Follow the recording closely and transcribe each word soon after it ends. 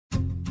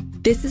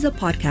This is a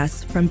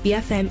podcast from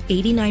BFM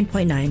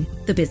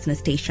 89.9, the business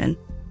station.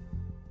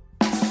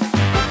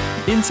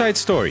 Inside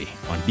Story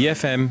on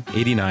BFM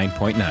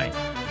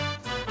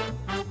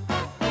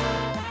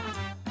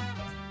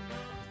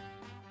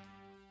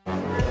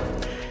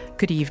 89.9.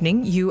 Good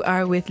evening. You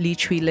are with Lee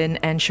Chui Lin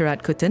and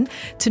Sharat Kutan.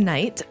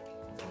 Tonight,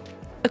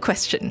 a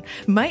question.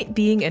 Might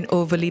being an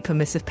overly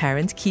permissive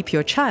parent keep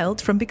your child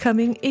from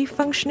becoming a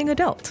functioning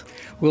adult?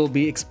 We'll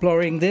be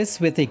exploring this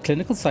with a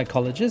clinical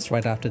psychologist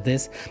right after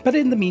this. But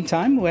in the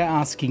meantime, we're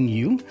asking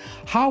you,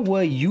 how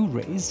were you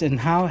raised and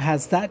how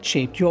has that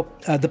shaped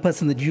the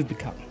person that you've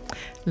become?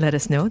 Let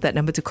us know. That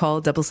number to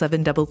call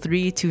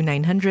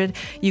 7733-2900.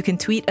 You can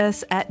tweet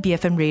us at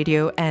BFM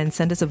Radio and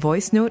send us a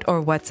voice note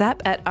or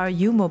WhatsApp at our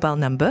U mobile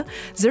number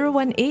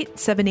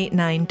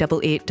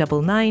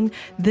 018-789-8899.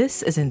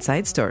 This is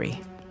Inside Story.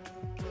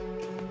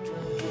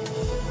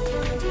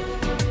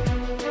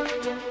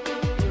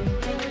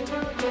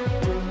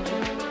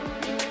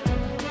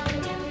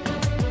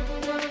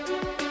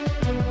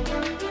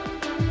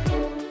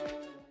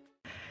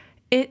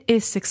 It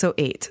is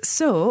 6:08.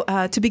 So,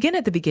 to begin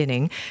at the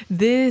beginning,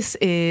 the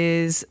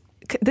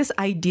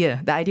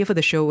idea for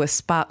the show was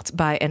sparked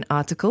by an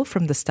article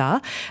from The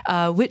Star,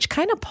 which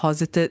kind of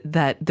posited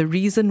that the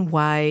reason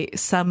why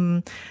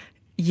some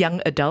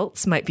young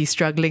adults might be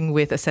struggling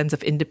with a sense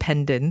of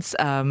independence,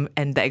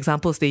 and the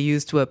examples they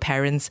used were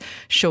parents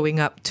showing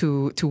up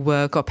to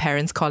work or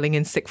parents calling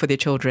in sick for their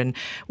children.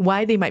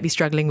 Why they might be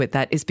struggling with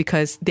that is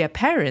because their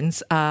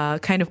parents are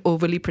kind of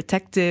overly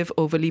protective,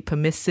 overly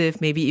permissive,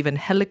 maybe even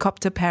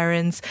helicopter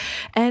parents.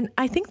 And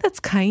I think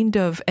that's kind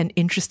of an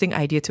interesting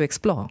idea to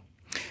explore.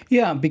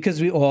 Yeah, because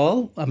we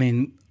all,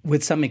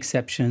 with some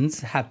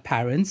exceptions, have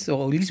parents,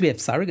 or at least we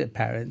have surrogate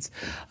parents.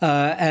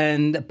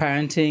 And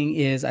parenting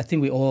is, I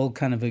think we all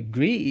kind of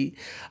agree,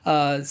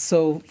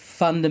 so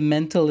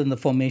fundamental in the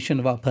formation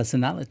of our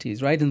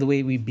personalities, right? In the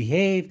way we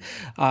behave,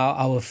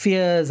 our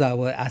fears,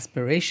 our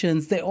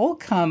aspirations, they all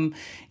come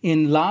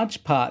in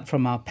large part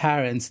from our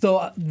parents.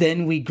 Though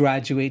then we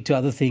graduate to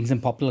other things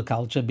and popular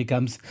culture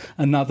becomes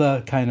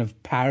another kind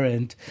of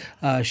parent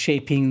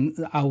shaping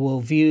our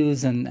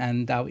worldviews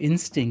and our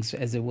instincts,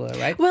 as it were,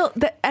 right? Well,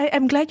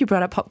 I'm glad you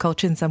brought up pop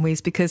culture in some ways,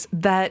 because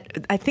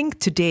that, I think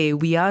today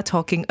we are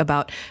talking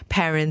about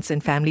parents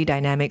and family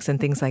dynamics and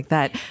things like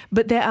that.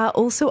 But there are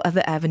also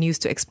other avenues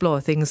to explore,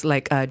 things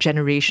like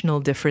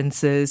generational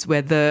differences,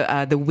 whether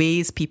the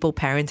ways people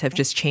parent have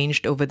just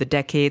changed over the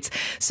decades.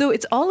 So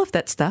it's all of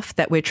that stuff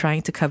that we're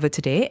trying to cover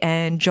today.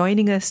 And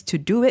joining us to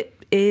do it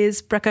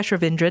is Prakash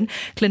Ravindran,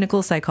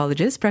 clinical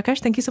psychologist. Prakash,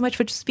 thank you so much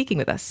for speaking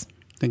with us.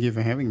 Thank you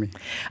for having me.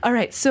 All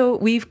right, so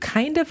we've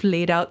kind of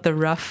laid out the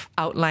rough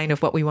outline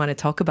of what we want to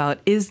talk about.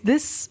 Is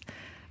this,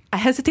 I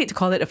hesitate to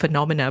call it a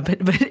phenomena,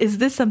 but is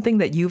this something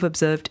that you've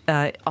observed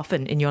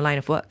often in your line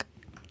of work?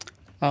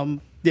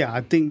 Yeah, I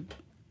think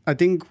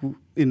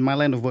in my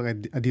line of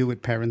work, I deal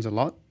with parents a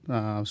lot.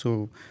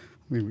 So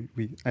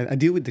I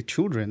deal with the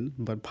children,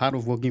 but part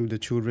of working with the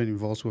children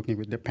involves working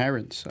with their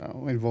parents,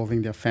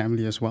 involving their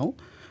family as well.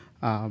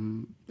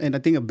 And I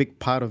think a big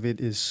part of it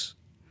is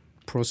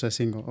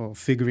processing or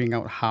figuring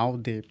out how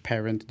they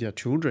parent their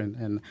children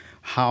and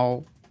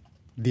how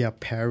their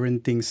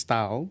parenting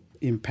style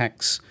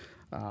impacts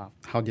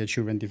how their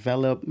children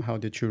develop, how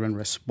their children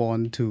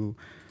respond to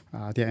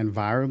their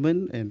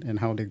environment and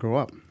how they grow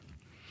up.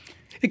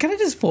 Can I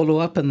just follow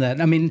up on that?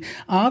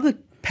 Are the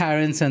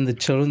parents and the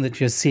children that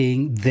you're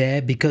seeing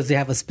there because they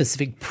have a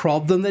specific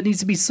problem that needs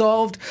to be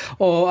solved?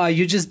 Or are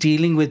you just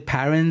dealing with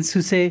parents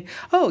who say,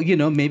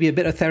 maybe a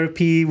bit of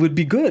therapy would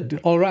be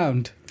good all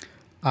around?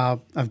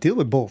 I've dealt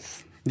with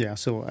both. Yeah,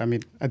 so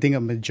I think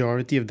a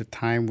majority of the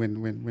time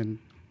when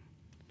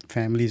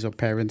families or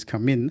parents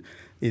come in,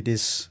 it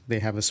is they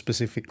have a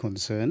specific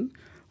concern,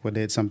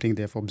 whether it's something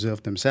they've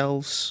observed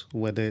themselves,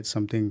 whether it's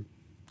something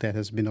that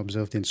has been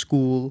observed in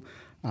school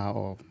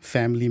or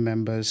family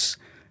members.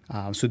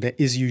 So there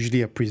is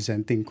usually a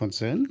presenting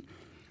concern.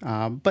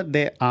 But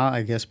there are,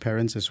 I guess,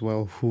 parents as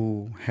well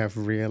who have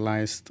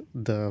realized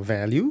the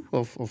value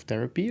of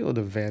therapy or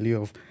the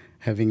value of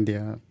having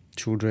their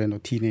children or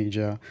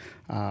teenager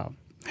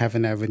have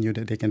an avenue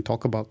that they can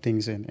talk about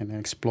things and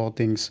explore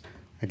things,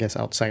 I guess,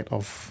 outside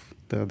of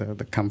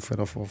the comfort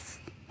of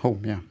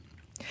home, yeah.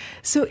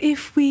 So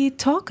if we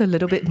talk a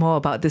little bit more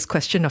about this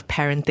question of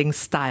parenting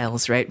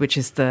styles, right, which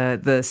is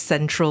the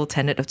central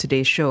tenet of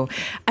today's show,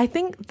 I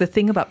think the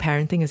thing about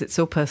parenting is it's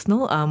so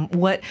personal.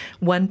 What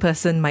one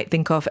person might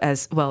think of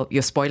as, well,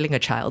 you're spoiling a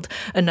child.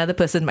 Another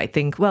person might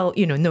think, well,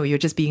 no, you're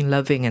just being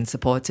loving and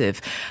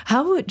supportive.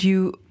 How would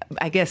you,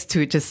 I guess,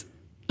 to just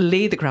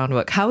lay the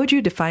groundwork, how would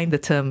you define the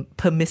term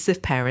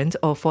permissive parent,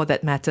 or for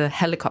that matter,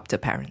 helicopter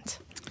parent?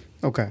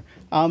 Okay.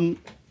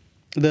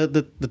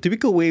 The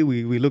typical way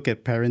we look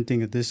at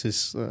parenting, this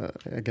is,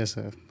 I guess,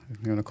 I'm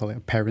going to call it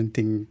a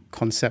parenting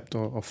concept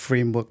or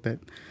framework that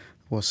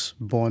was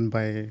born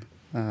by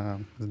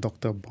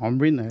Dr.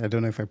 Baumrin. I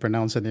don't know if I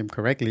pronounced her name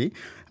correctly,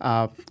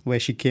 where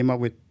she came up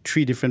with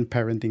 3 different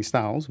parenting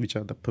styles, which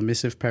are the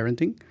permissive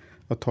parenting,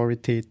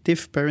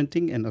 authoritative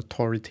parenting, and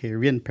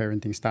authoritarian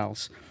parenting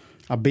styles.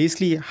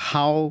 Basically,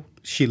 how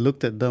she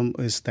looked at them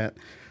is that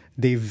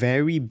they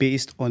vary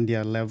based on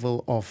their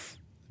level of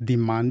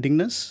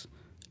demandingness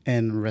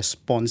and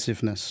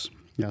responsiveness.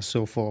 Yeah,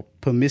 so for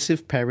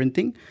permissive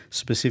parenting,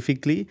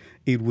 specifically,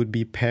 it would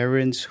be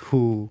parents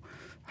who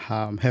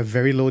have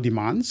very low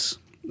demands.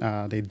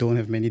 They don't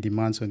have many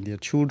demands on their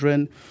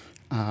children,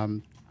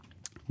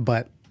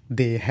 but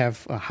they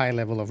have a high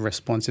level of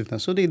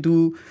responsiveness. So they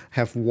do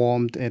have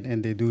warmth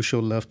and they do show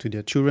love to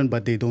their children,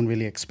 but they don't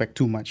really expect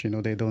too much.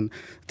 They don't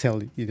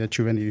tell their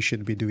children you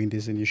should be doing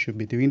this and you should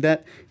be doing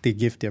that. They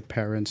give their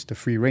parents the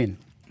free rein.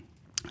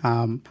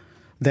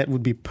 That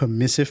would be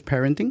permissive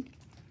parenting.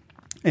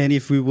 And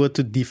if we were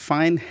to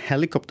define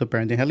helicopter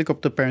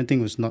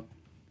parenting was not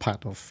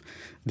part of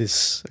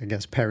this, I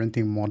guess,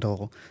 parenting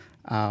model.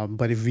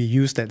 But if we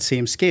use that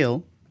same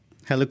scale,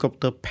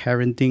 helicopter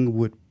parenting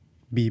would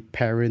be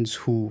parents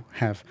who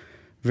have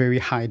very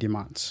high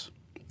demands.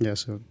 Yeah,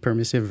 so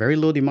permissive, very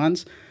low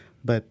demands,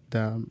 but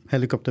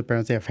helicopter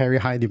parents, they have very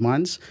high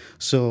demands.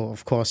 So,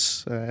 of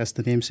course, as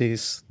the name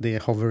says, they're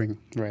hovering,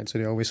 right? So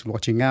they're always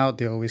watching out.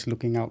 They're always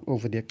looking out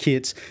over their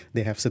kids.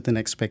 They have certain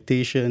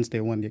expectations. They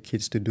want their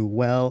kids to do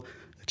well,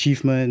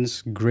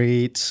 achievements,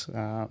 grades,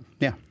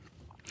 yeah.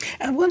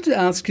 I want to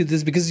ask you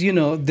this because,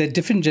 the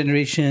different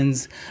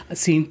generations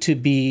seem to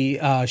be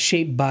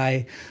shaped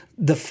by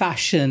the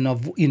fashion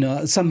of,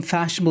 some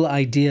fashionable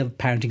idea of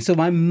parenting. So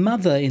my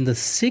mother in the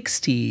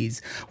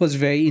 60s was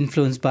very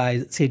influenced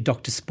by, say,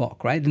 Dr.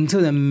 Spock, right? And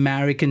so the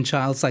American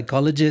child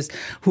psychologist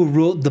who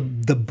wrote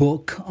the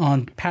book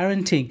on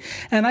parenting.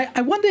 And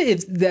I wonder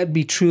if that'd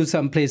be true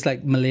someplace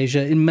like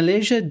Malaysia. In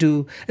Malaysia,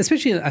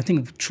 especially I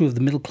think true of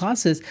the middle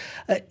classes,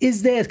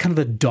 is there kind of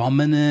a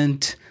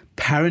dominant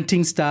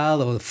parenting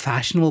style or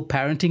fashionable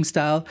parenting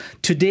style?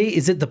 Today,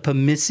 is it the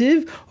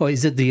permissive or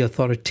is it the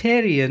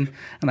authoritarian?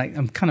 And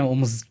I'm kind of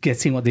almost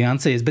guessing what the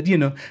answer is. But,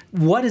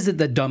 what is it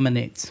that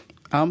dominates?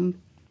 I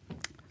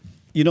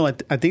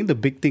think the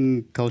big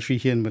thing culturally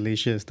here in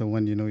Malaysia is the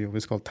one, you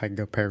always call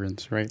tiger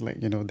parents, right?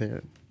 Like,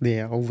 they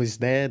are always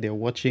there, they're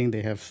watching,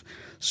 they have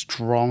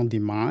strong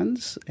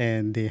demands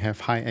and they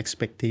have high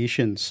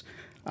expectations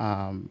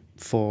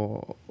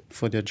for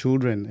their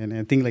children. And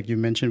I think, like you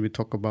mentioned, we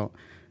talk about,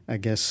 I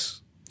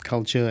guess,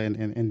 culture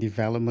and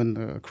development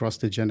across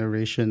the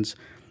generations.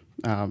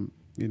 I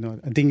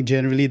think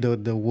generally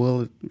the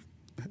world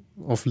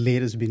of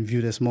late has been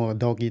viewed as more a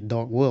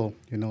dog-eat-dog world,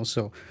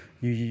 So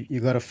you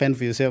got to fend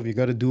for yourself. You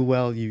got to do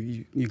well.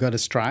 You got to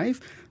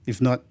strive.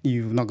 If not,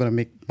 you're not going to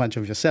make much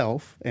of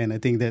yourself. And I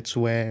think that's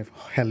where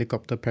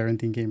helicopter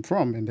parenting came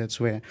from. And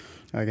that's where,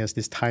 I guess,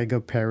 these tiger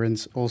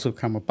parents also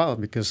come about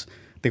because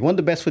they want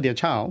the best for their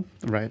child,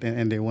 right?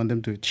 And they want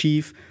them to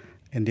achieve.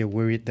 And they're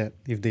worried that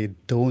if they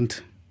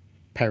don't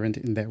parent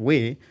in that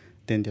way,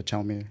 then their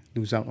child may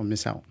lose out or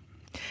miss out.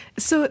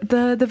 So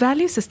the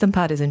value system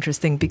part is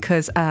interesting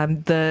because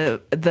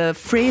the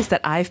phrase that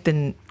I've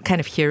been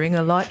kind of hearing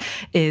a lot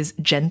is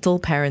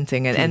gentle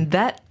parenting. And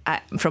that,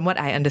 from what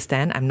I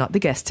understand, I'm not the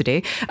guest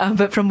today,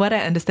 but from what I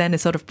understand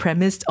is sort of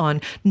premised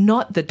on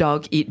not the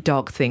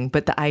dog-eat-dog thing,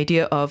 but the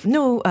idea of,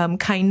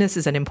 kindness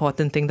is an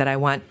important thing that I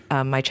want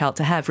my child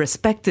to have.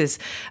 Respect is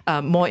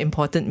more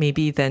important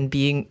maybe than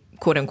being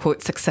quote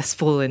unquote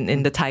successful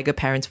in the tiger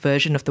parents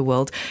version of the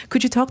world.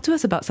 Could you talk to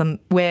us about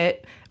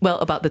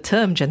about the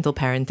term gentle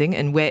parenting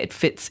and where it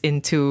fits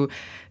into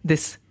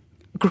this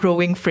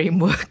growing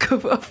framework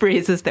of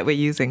phrases that we're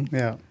using?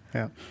 Yeah.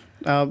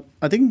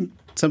 I think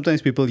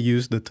sometimes people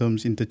use the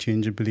terms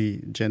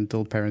interchangeably,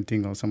 gentle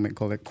parenting, or some might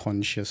call it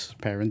conscious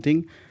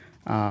parenting.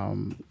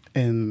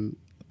 And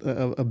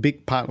a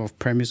big part of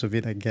premise of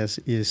it, I guess,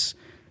 is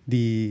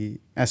the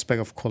aspect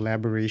of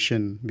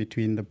collaboration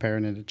between the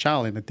parent and the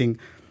child. And I think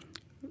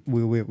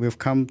we've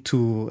come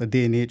to a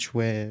day and age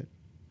where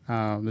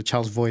the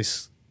child's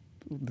voice,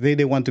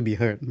 they want to be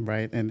heard,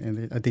 right?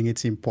 And I think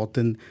it's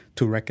important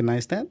to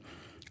recognize that.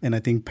 And I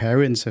think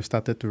parents have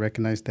started to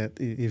recognize that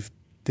if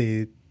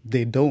they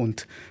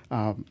don't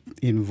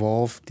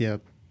involve their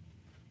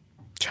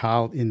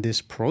child in this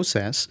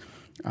process,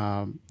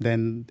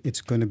 then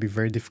it's going to be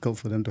very difficult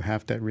for them to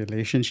have that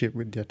relationship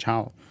with their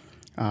child.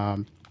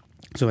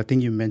 So I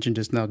think you mentioned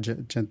just now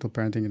gentle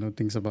parenting,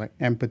 things about like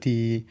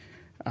empathy,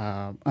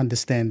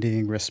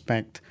 understanding,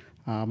 respect,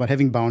 but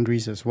having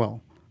boundaries as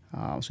well.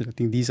 So I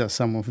think these are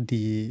some of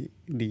the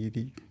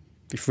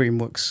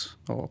frameworks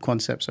or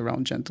concepts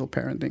around gentle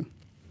parenting.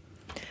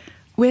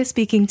 We're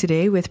speaking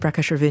today with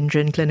Prakash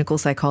Ravindran, clinical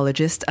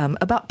psychologist,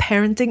 about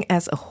parenting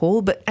as a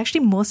whole, but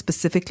actually more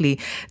specifically,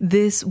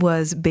 this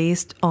was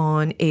based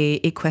on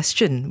a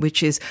question,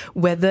 which is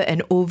whether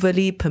an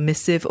overly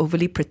permissive,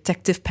 overly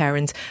protective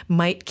parent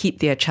might keep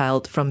their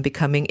child from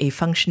becoming a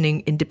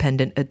functioning,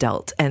 independent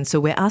adult. And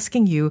so we're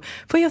asking you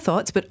for your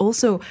thoughts, but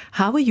also,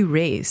 how were you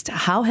raised?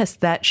 How has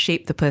that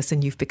shaped the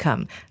person you've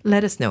become?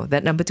 Let us know.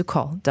 That number to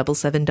call,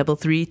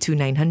 7733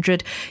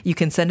 2900. You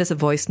can send us a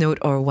voice note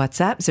or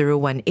WhatsApp,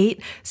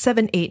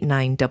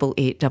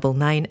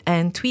 018-789-8899,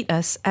 and tweet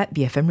us at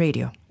BFM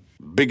Radio.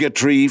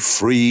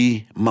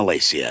 Bigotry-free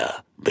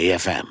Malaysia.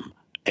 BFM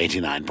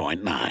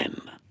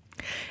 89.9.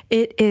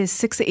 It is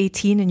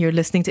 6:18 and you're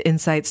listening to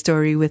Inside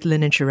Story with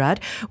Lynn and Sharad.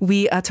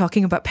 We are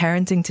talking about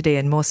parenting today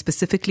and more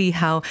specifically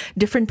how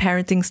different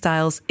parenting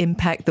styles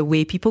impact the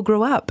way people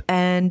grow up.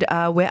 And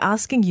we're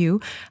asking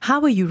you, how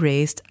were you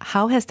raised?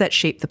 How has that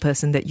shaped the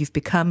person that you've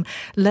become?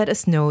 Let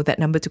us know. That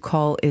number to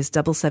call is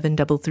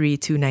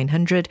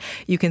 77332900.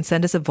 You can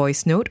send us a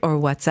voice note or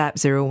WhatsApp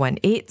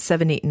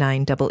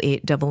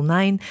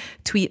 018-789-8899.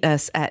 Tweet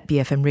us at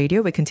BFM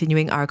Radio. We're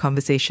continuing our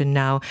conversation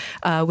now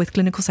with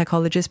clinical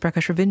psychologist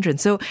Prakash Ravindran.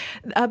 So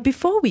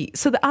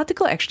the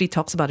article actually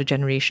talks about a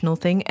generational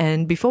thing.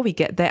 And before we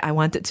get there, I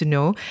wanted to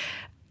know,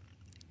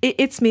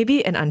 it's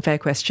maybe an unfair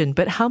question,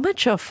 but how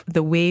much of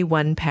the way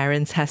one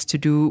parents has to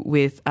do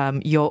with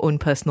your own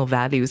personal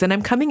values? And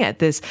I'm coming at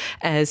this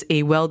as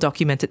a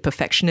well-documented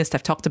perfectionist.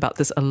 I've talked about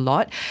this a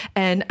lot.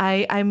 And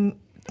I'm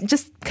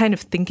just kind of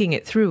thinking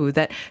it through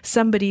that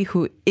somebody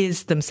who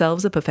is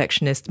themselves a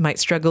perfectionist might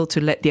struggle to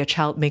let their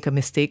child make a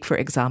mistake, for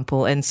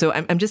example. And so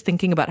I'm just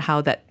thinking about how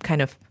that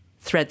kind of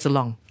threads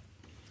along.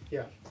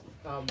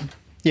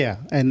 Yeah,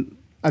 and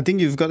I think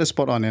you've got a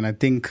spot on, and I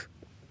think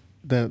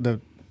I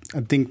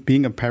think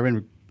being a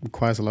parent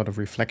requires a lot of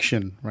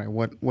reflection, right?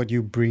 What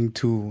you bring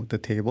to the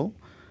table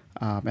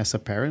as a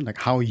parent, like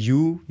how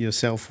you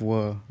yourself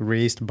were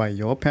raised by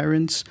your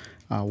parents,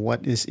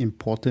 what is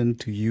important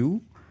to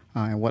you,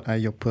 and what are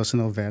your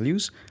personal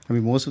values. I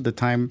mean, most of the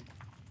time,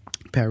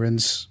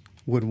 parents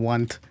would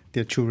want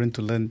their children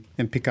to learn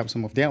and pick up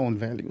some of their own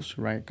values,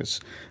 right?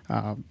 Because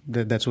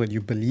that's what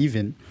you believe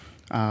in.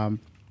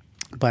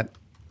 But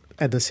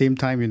at the same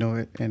time,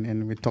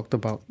 and we talked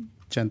about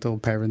gentle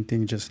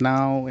parenting just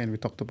now, and we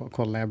talked about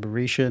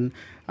collaboration.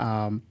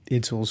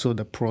 It's also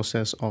the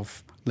process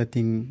of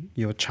letting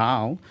your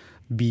child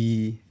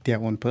be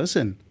their own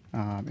person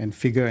and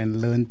figure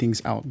and learn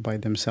things out by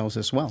themselves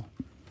as well.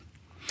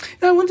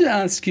 I wanted to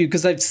ask you,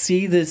 because I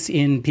see this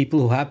in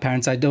people who have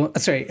parents.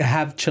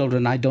 Have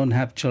children. I don't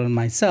have children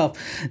myself.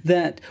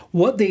 That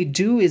what they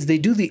do is they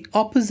do the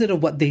opposite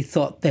of what they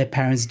thought their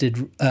parents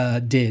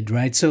did,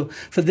 right? So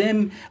for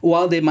them,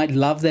 while they might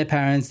love their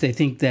parents, they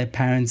think their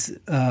parents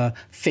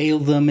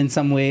failed them in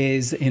some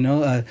ways,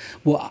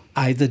 were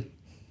either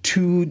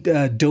too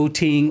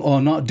doting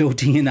or not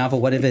doting enough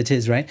or whatever it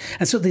is, right?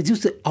 And so they do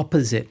the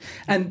opposite.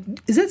 And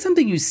is that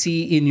something you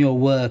see in your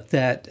work,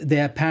 that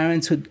there are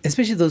parents who,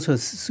 especially those who are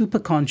super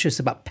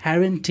conscious about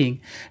parenting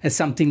as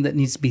something that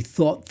needs to be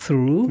thought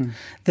through,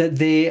 that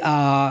they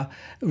are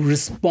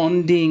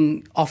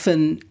responding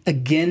often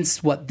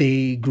against what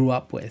they grew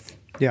up with?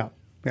 Yeah.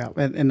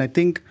 And I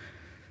think,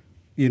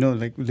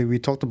 like we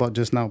talked about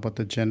just now about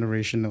the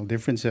generational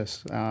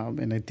differences.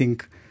 And I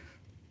think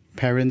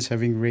parents who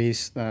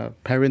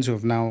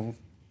have now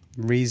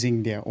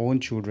raising their own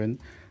children,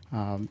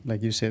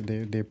 like you said,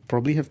 they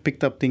probably have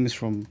picked up things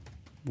from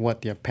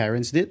what their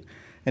parents did,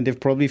 and they've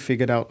probably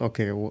figured out,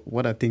 okay,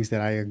 what are things that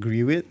I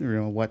agree with,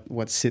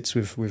 what sits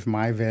with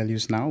my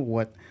values now,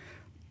 what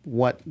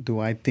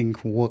do I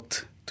think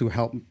worked to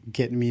help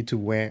get me to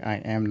where I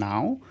am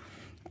now,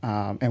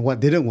 and what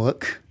didn't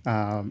work,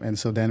 and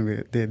so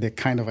then they're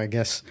kind of, I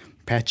guess,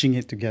 patching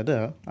it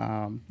together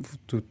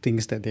to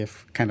things that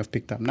they've kind of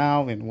picked up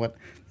now and what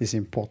is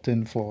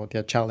important for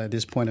their child at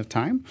this point of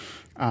time.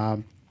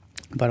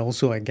 But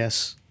also, I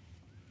guess,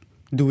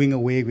 doing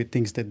away with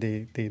things that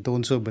they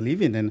don't so believe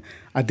in. And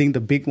I think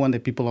the big one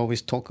that people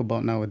always talk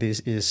about nowadays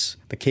is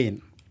the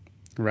cane,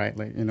 right?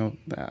 Like,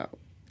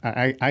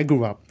 I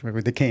grew up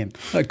with the cane.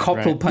 Like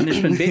corporal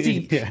punishment,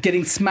 basically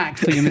getting smacked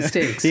for your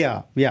mistakes.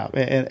 Yeah.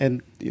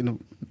 And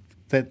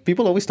that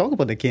people always talk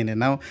about the cane,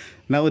 and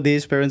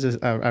nowadays parents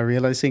are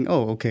realizing,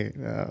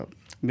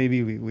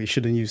 maybe we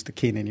shouldn't use the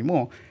cane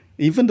anymore.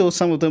 Even though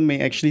some of them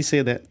may actually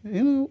say that,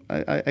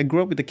 I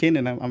grew up with the cane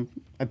and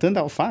I turned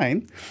out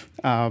fine,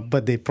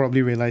 but they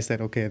probably realize that,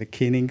 the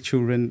caning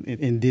children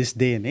in this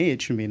day and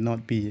age may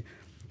not be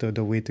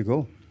the way to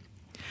go.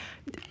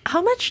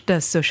 How much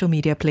does social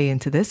media play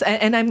into this?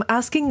 And I'm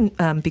asking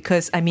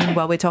because,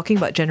 while we're talking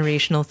about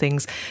generational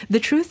things, the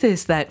truth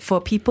is that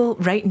for people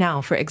right now,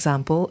 for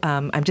example,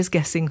 I'm just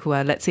guessing who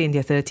are, let's say, in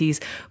their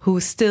 30s, who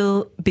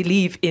still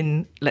believe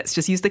in, let's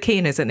just use the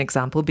cane as an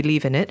example,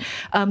 believe in it,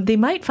 they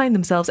might find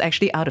themselves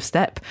actually out of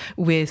step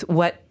with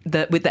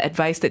the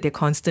advice that they're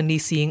constantly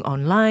seeing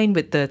online,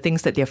 with the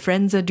things that their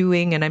friends are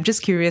doing. And I'm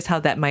just curious how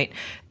that might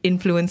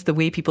influence the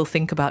way people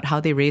think about how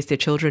they raise their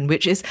children,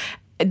 which is,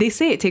 they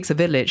say it takes a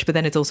village, but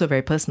then it's also a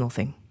very personal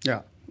thing.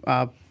 Yeah,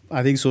 I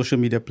think social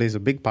media plays a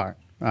big part.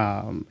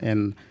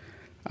 And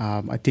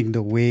I think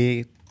the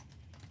way,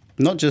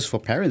 not just for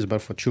parents,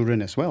 but for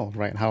children as well,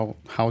 right? How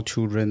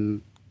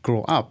children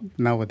grow up.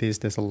 Nowadays,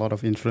 there's a lot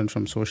of influence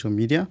from social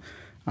media.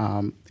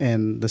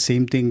 And the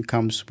same thing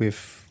comes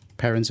with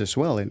parents as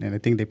well. And I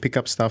think they pick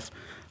up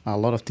a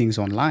lot of things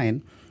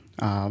online.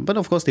 But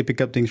of course, they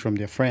pick up things from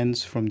their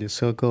friends, from their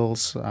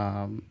circles,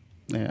 from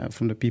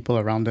the people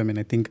around them. And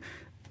I think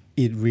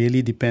it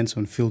really depends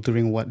on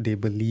filtering what they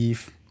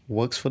believe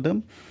works for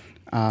them,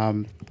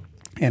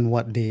 and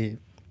what they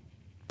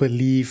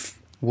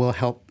believe will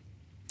help,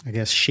 I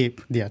guess,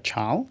 shape their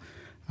child.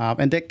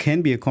 And that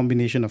can be a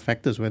combination of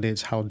factors, whether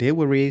it's how they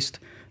were raised,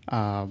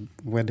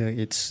 whether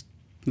it's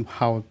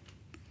how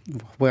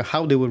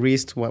they were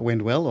raised, what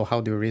went well, or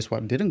how they were raised,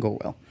 what didn't go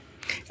well.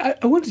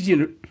 I wanted you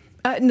to...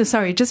 No,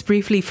 sorry, just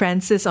briefly,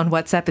 Francis on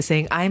WhatsApp is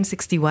saying, I am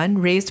 61,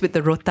 raised with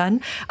the rotan.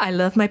 I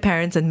love my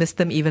parents and miss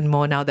them even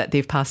more now that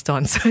they've passed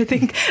on. So I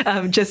think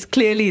just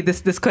clearly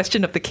this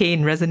question of the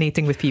cane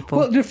resonating with people.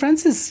 Well,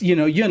 Francis,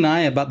 you and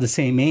I are about the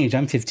same age.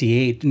 I'm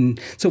 58. And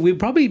so we've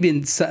probably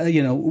been,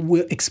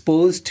 we're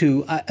exposed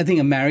to, I think,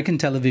 American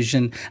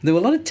television. There were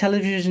a lot of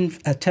television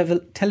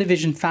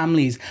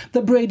families,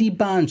 the Brady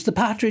Bunch, the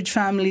Partridge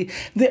Family.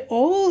 They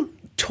all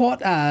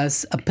taught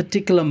us a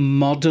particular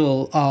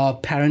model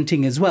of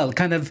parenting as well.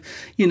 Kind of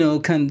the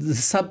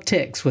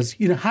subtext was,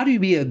 how do you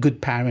be a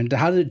good parent?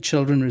 How do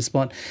children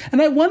respond?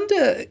 And I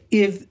wonder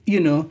if,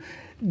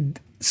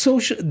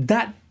 social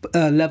that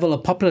level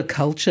of popular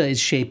culture is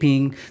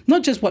shaping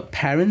not just what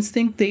parents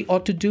think they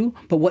ought to do,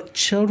 but what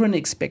children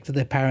expect of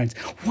their parents.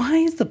 Why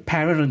is the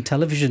parent on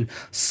television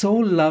so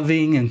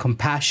loving and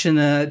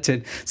compassionate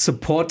and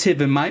supportive,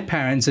 and my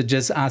parents are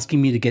just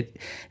asking me to get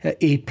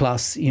A+,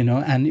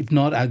 and if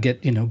not, I'll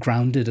get,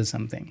 grounded or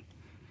something?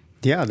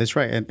 Yeah, that's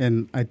right.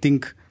 And I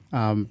think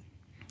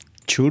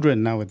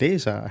children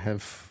nowadays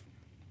have...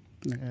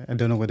 I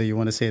don't know whether you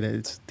want to say that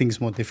it's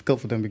things more difficult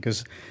for them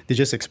because they're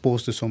just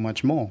exposed to so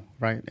much more,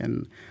 right?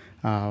 And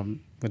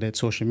whether it's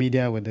social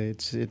media, whether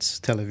it's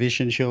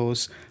television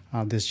shows,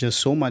 there's just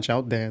so much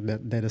out there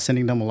that are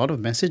sending them a lot of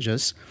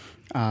messages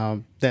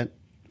that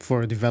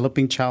for a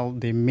developing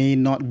child, they may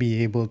not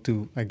be able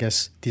to, I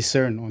guess,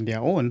 discern on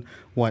their own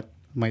what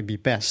might be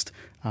best.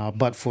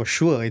 But for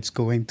sure, it's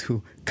going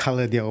to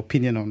color their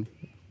opinion on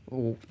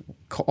or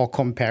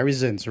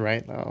comparisons,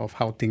 right, of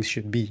how things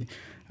should be.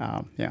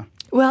 Yeah.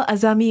 Well,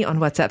 Azami on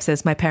WhatsApp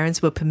says, my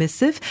parents were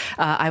permissive.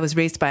 I was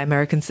raised by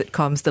American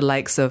sitcoms, the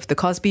likes of The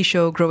Cosby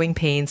Show, Growing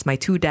Pains, My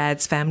Two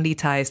Dads, Family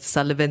Ties, The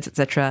Sullivans,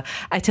 etc.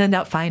 I turned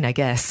out fine, I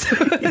guess.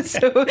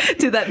 So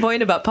to that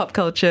point about pop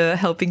culture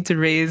helping to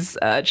raise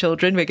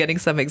children, we're getting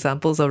some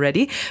examples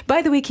already.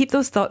 By the way, keep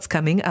those thoughts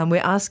coming.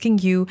 We're asking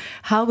you,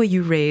 how were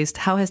you raised?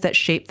 How has that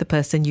shaped the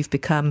person you've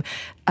become?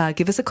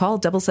 Give us a call,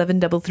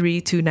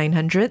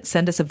 77332900.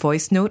 Send us a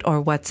voice note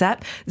or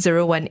WhatsApp,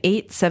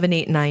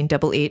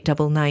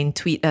 018-789-8899.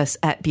 Tweet us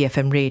at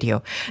BFM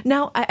Radio.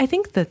 Now, I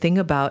think the thing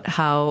about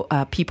how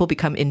people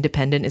become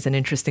independent is an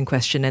interesting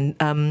question.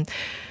 And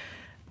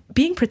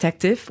being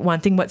protective,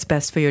 wanting what's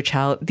best for your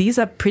child, these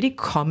are pretty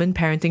common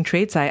parenting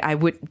traits. I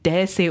would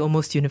dare say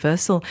almost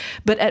universal.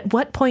 But at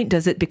what point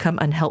does it become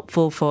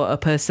unhelpful for a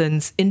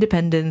person's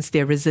independence,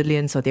 their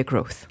resilience, or their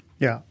growth?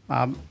 Yeah,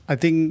 I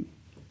think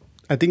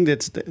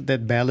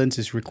that balance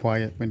is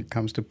required when it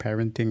comes to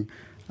parenting,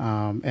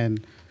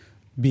 and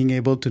being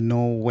able to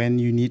know when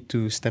you need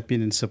to step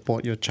in and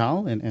support your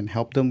child and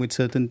help them with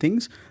certain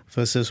things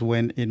versus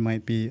when it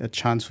might be a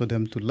chance for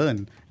them to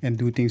learn and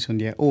do things on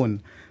their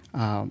own.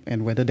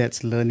 And whether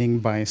that's learning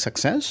by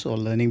success or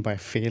learning by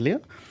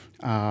failure,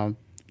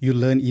 you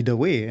learn either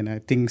way. And I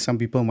think some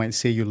people might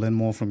say you learn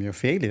more from your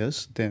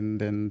failures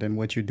than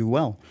what you do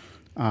well.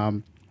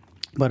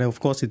 But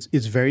of course,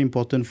 it's very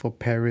important for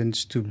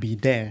parents to be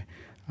there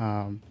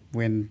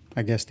when,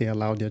 I guess, they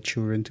allow their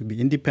children to be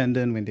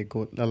independent, when they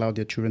allow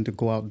their children to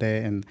go out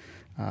there and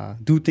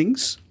do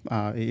things.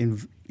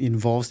 It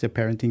involves their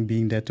parenting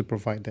being there to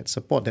provide that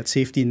support, that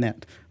safety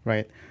net,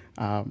 right?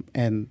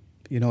 And,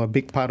 a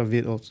big part of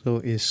it also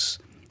is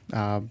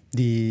I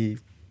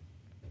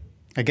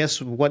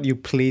guess, what you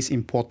place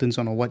importance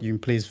on or what you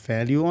place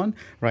value on,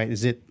 right?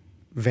 Is it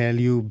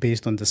value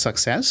based on the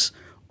success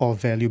or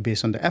value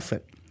based on the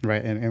effort,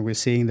 right? And we're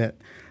seeing that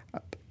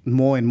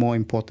more and more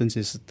importance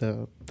is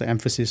the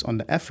emphasis on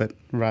the effort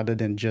rather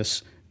than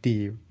just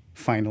the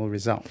final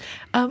result.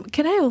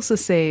 Can I also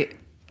say,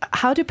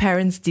 how do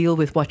parents deal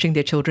with watching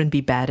their children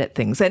be bad at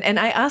things? And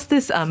I asked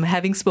this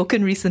having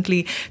spoken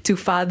recently to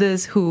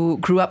fathers who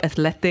grew up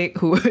athletic,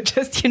 who were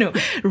just,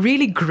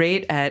 really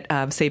great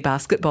at, say,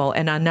 basketball,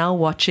 and are now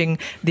watching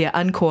their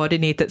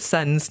uncoordinated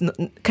sons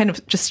kind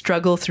of just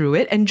struggle through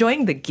it,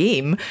 enjoying the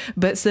game,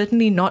 but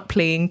certainly not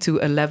playing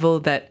to a level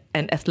that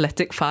an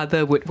athletic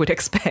father would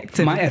expect.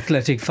 My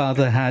athletic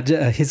father had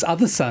his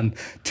other son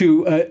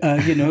to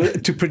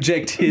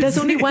project his... There's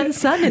only one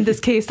son in this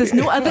case. There's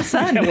no other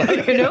son,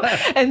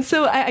 And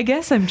so I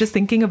guess I'm just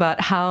thinking about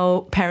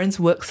how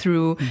parents work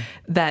through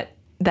that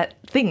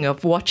thing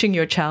of watching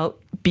your child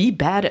be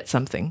bad at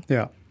something.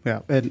 Yeah.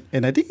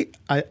 And I think,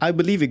 I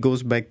believe it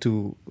goes back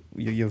to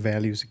your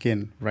values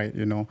again, right?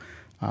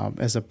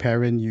 As a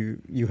parent,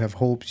 you have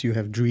hopes, you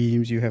have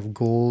dreams, you have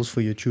goals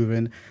for your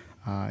children.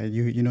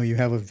 You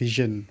have a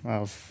vision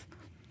of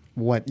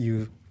what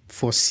you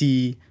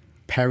foresee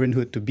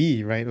parenthood to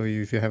be, right? Or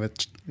if you have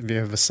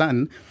a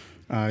son,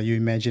 you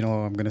imagine,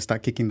 I'm going to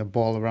start kicking the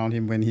ball around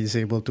him when he's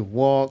able to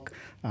walk.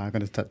 I'm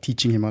going to start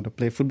teaching him how to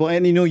play football.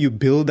 And, you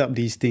build up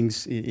these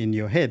things in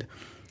your head.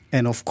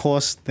 And of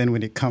course, then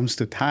when it comes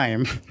to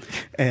time,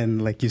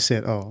 and like you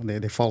said,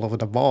 they fall over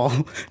the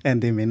ball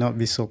and they may not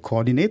be so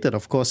coordinated.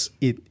 Of course,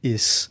 it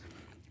is,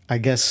 I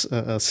guess,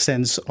 a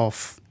sense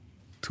of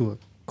to a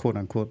quote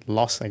unquote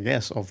loss, I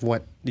guess, of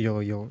what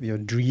your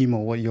dream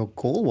or what your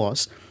goal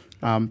was.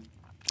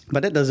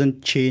 But that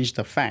doesn't change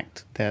the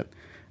fact that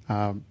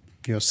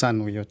your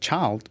son or your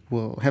child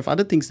will have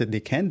other things that they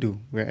can do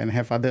and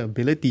have other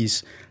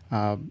abilities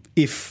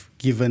if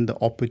given the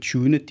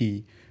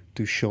opportunity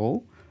to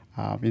show,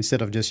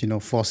 instead of just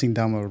forcing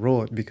down a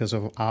road because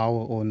of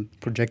our own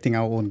projecting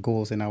our own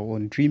goals and our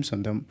own dreams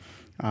on them,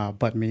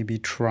 but maybe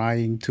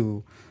trying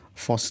to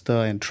foster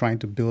and trying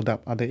to build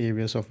up other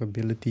areas of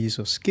abilities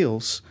or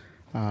skills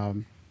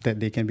that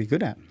they can be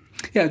good at.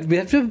 Yeah, we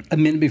have a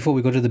minute before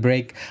we go to the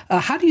break.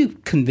 How do you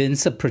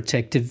convince a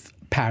protective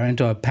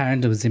parent or a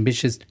parent who is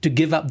ambitious to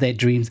give up their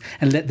dreams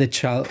and let the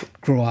child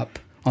grow up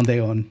on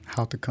their own?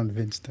 How to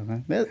convince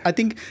them? Huh? I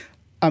think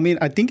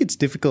it's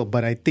difficult,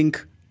 but I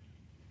think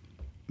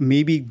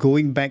maybe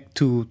going back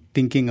to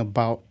thinking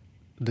about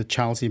the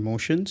child's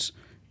emotions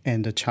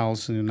and the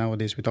child's,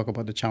 nowadays we talk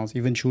about the child's,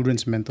 even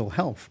children's mental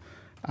health,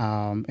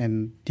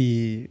 and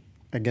the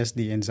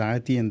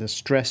anxiety and the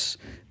stress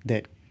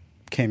that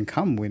can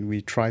come when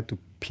we try to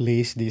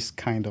place this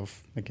kind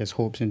of,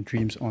 hopes and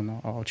dreams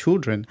on our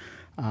children.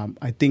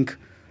 I think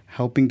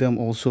helping them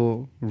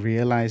also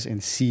realize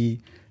and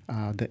see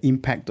the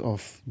impact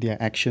of their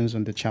actions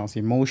on the child's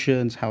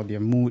emotions, how their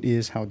mood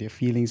is, how their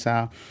feelings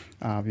are.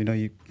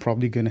 You're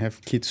probably going to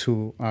have kids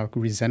who are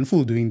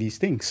resentful doing these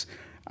things,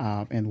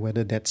 and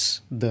whether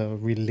that's the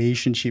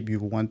relationship you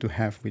want to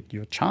have with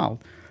your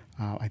child.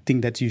 I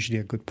think that's usually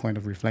a good point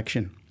of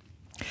reflection.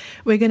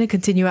 We're going to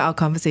continue our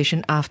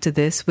conversation after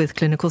this with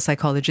clinical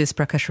psychologist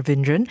Prakash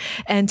Ravindran.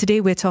 And today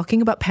we're talking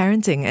about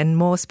parenting, and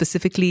more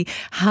specifically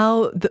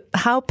how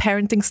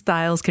parenting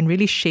styles can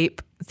really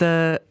shape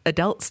the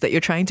adults that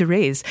you're trying to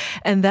raise.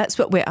 And that's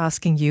what we're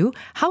asking you.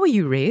 How were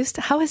you raised?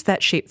 How has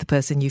that shaped the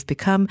person you've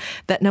become?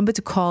 That number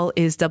to call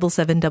is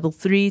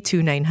 7733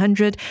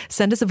 2900.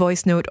 Send us a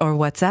voice note or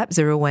WhatsApp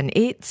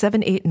 018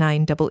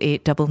 789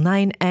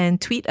 8899 and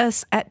tweet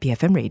us at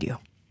BFM Radio.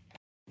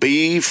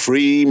 Be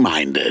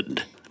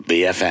free-minded.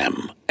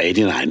 BFM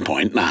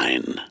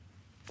 89.9.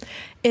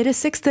 It is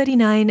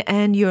 6:39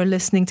 and you're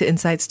listening to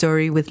Inside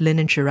Story with Lynn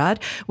and Sharad.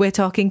 We're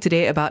talking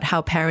today about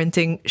how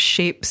parenting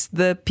shapes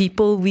the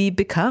people we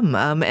become.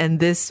 And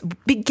this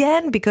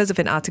began because of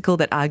an article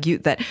that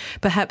argued that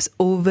perhaps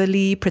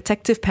overly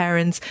protective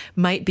parents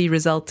might be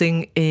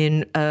resulting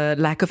in a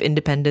lack of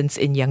independence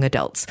in young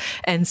adults.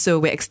 And so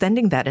we're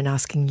extending that and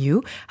asking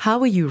you, how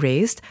were you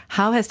raised?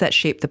 How has that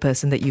shaped the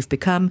person that you've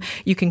become?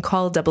 You can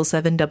call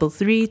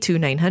 7733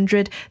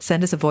 2900,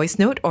 send us a voice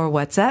note or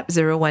WhatsApp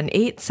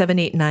 018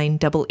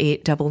 789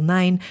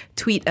 8899.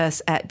 Tweet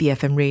us at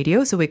BFM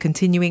Radio. So we're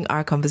continuing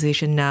our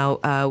conversation now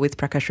with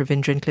Prakash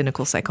Ravindran,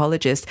 clinical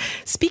psychologist.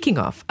 Speaking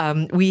of,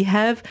 we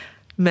have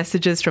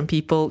messages from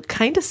people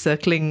kind of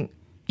circling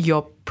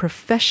your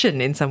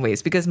profession in some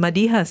ways, because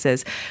Madiha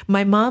says,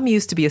 my mom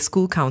used to be a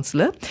school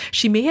counselor.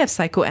 She may have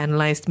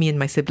psychoanalyzed me and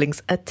my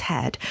siblings a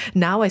tad.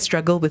 Now I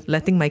struggle with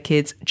letting my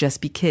kids just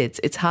be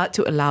kids. It's hard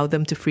to allow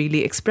them to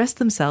freely express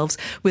themselves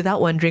without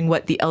wondering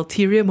what the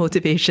ulterior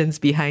motivations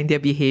behind their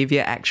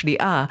behavior actually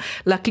are.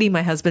 Luckily,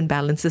 my husband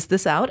balances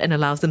this out and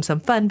allows them some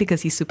fun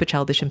because he's super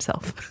childish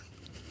himself.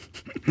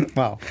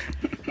 Wow.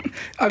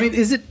 I mean,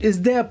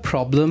 is there a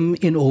problem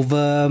in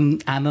over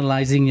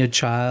analyzing your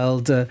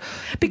child?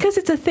 Because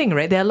it's a thing,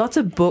 right? There are lots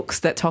of books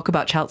that talk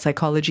about child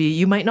psychology.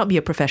 You might not be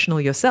a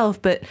professional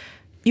yourself, but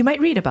you might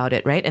read about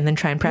it, right? And then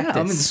try and practice.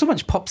 Yeah, I mean, there's so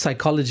much pop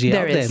psychology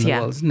out there in the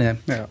world, isn't there?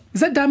 Yeah.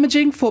 Is that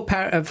damaging for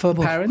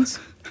parents?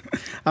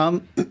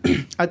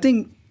 I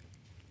think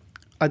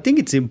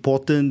it's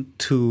important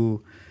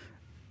to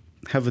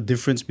have a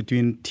difference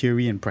between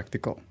theory and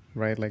practical.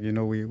 Right, like,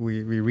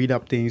 we read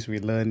up things, we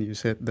learn. You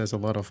said there's a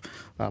lot of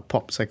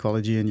pop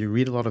psychology, and you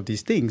read a lot of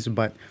these things,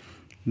 but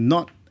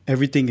not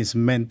everything is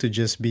meant to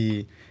just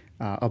be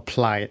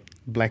applied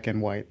black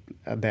and white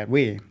that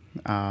way.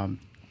 And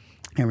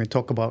we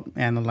talk about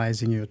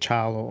analyzing your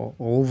child or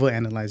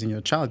over-analyzing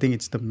your child. I think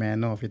it's the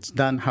manner of it's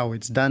done, how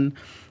it's done.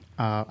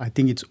 I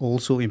think it's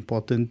also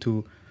important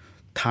to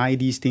tie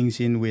these things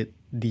in with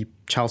the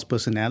child's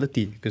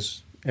personality,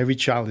 because every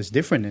child is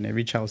different and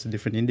every child is a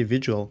different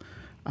individual.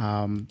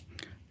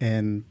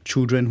 And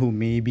children who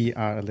maybe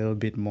are a little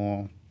bit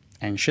more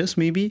anxious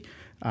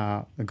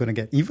are going to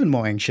get even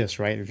more anxious,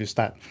 right, if you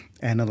start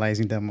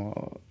analyzing them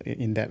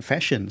in that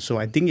fashion. So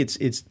I think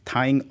it's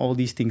tying all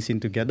these things in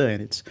together,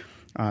 and it's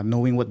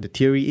knowing what the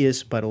theory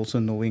is, but also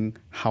knowing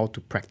how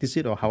to practice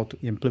it or how to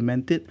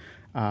implement it.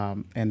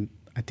 And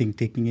I think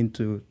taking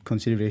into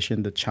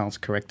consideration the child's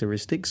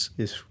characteristics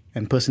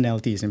and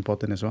personality is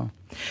important as well.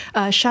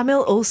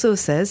 Shamil also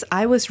says,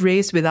 I was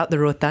raised without the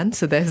rotan.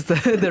 So there's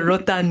the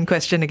rotan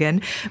question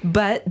again.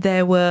 But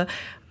there were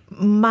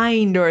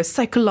mind or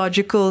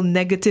psychological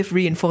negative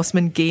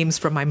reinforcement games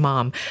from my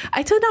mom.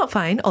 I turned out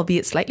fine,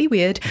 albeit slightly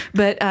weird.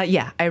 But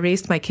I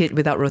raised my kid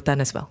without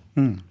rotan as well.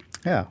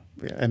 Yeah.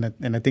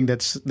 And I think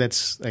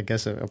that's I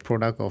guess, a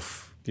product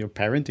of your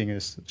parenting,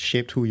 is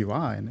shaped who you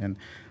are and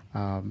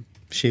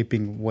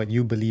shaping what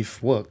you believe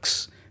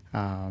works.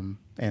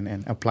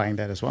 and applying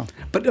that as well.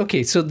 But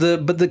okay, so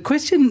the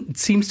question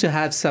seems to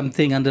have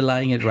something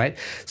underlying it, right?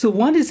 So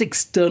one is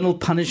external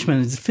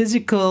punishment. It's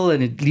physical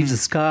and it leaves a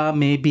scar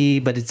maybe,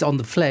 but it's on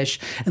the flesh.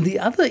 And the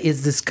other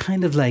is this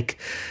kind of like,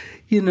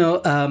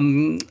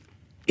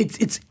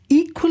 it's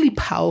equally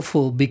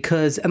powerful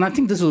because, and I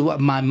think this is what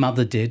my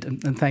mother did,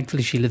 and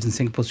thankfully she lives in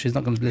Singapore, so she's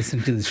not going to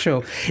listen to this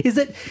show, is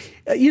that,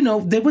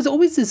 there was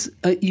always this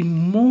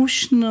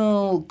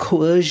emotional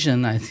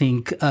coercion, I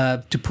think,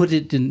 to put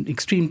it in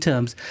extreme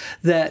terms,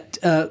 that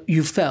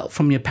you felt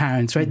from your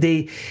parents, right?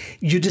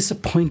 You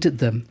disappointed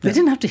them. They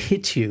didn't have to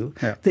hit you.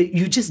 Yeah.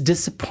 You just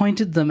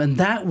disappointed them, and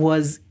that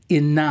was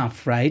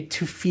enough, right,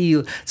 to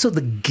feel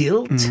the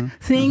guilt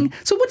thing.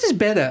 Mm-hmm. So what is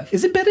better?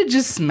 Is it better to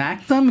just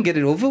smack them and get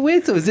it over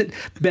with, or is it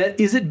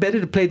better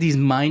to play these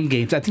mind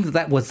games? I think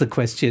that was the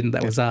question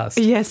that was asked.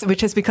 Yes,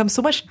 which has become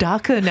so much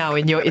darker now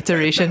in your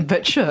iteration,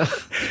 but sure.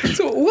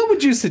 So what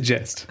would you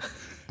suggest?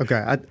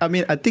 Okay,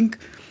 I think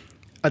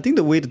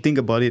the way to think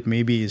about it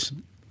maybe is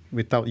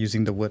without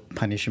using the word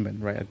punishment,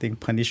 right? I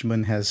think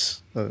punishment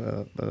has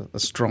a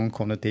strong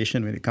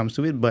connotation when it comes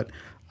to it, but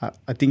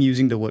I think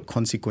using the word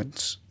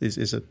consequence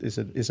is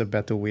a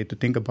better way to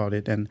think about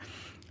it. And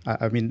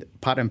I mean,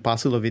 part and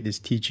parcel of it is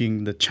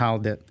teaching the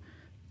child that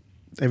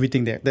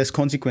there's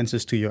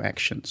consequences to your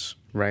actions,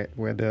 right?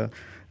 Whether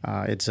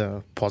it's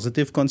a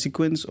positive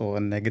consequence or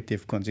a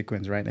negative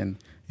consequence, right? And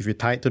if you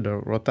tie it to the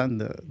rotan,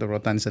 the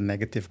rotan is a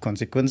negative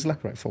consequence,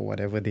 right, for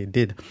whatever they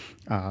did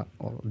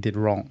or did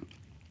wrong.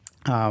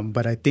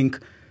 But I think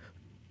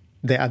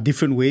there are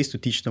different ways to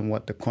teach them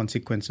what the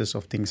consequences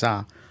of things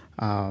are,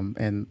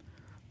 and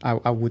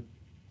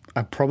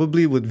I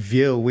probably would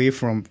veer away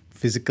from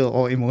physical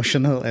or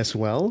emotional as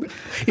well.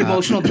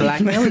 Emotional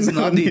blackmail is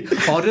not the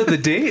order of the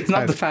day. It's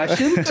not the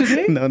fashion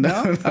today.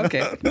 No.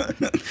 Okay,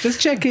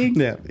 just checking.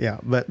 Yeah.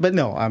 But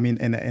no. I mean,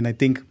 and I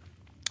think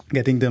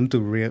getting them to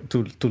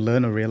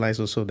learn or realize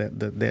also that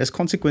there's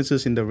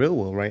consequences in the real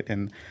world, right?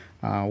 And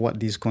what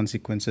these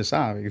consequences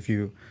are. If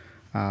you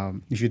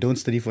don't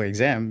study for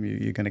exam,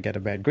 you're going to get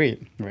a bad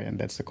grade, right? And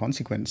that's the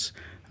consequence.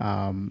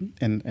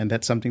 And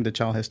that's something the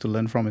child has to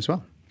learn from as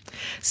well.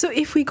 So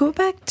if we go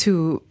back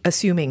to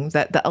assuming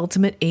that the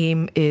ultimate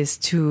aim is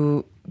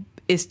to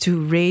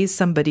raise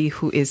somebody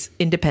who is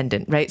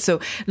independent, right? So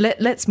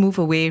let's move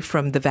away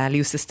from the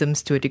value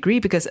systems to a degree,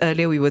 because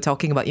earlier we were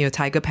talking about,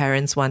 tiger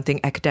parents wanting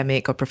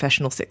academic or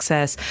professional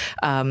success,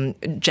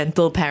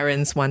 gentle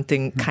parents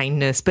wanting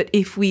kindness. But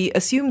if we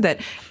assume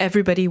that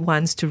everybody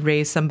wants to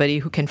raise somebody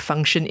who can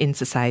function in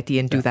society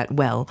and do that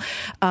well,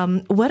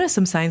 what are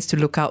some signs to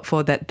look out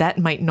for that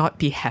might not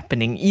be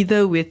happening,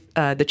 either with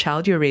the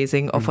child you're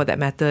raising or for that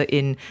matter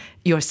in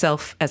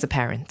yourself as a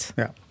parent?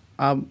 Yeah.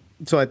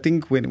 So I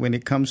think when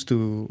it comes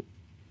to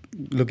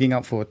looking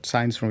out for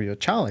signs from your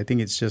child, I think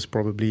it's just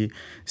probably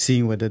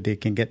seeing whether they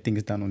can get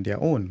things done on their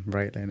own,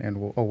 right?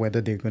 Or whether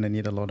they're going to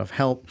need a lot of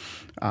help,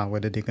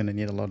 whether they're going to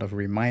need a lot of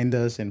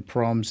reminders and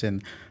prompts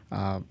and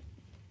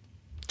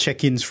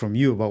check-ins from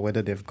you about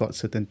whether they've got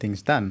certain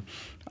things done.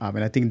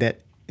 And I think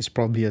that is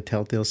probably a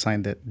telltale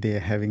sign that they're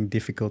having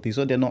difficulties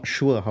or they're not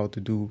sure how to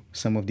do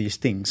some of these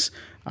things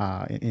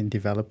in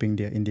developing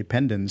their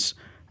independence.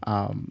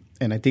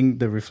 And I think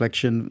the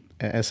reflection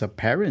as a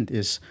parent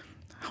is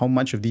how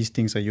much of these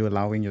things are you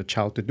allowing your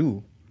child to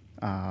do?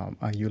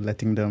 Are you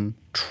letting them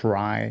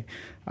try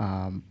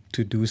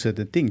to do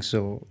certain things?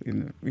 So,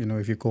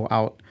 if you go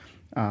out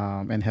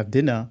and have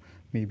dinner,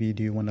 maybe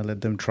do you want to let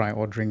them try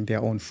ordering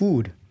their own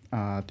food?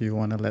 Do you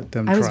want to let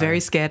them I was very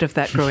scared of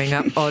that growing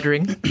up,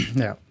 ordering.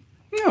 Yeah.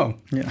 No.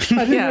 Yeah.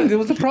 I didn't know there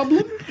was a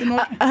problem.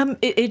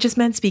 It just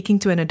meant speaking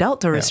to an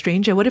adult or a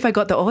stranger. What if I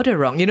got the order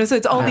wrong? So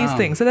it's all these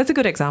things. So that's a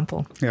good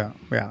example. Yeah.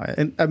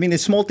 And I mean,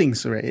 it's small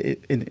things, right?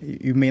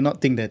 You may not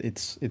think that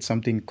it's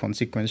something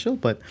consequential,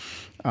 but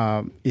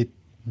it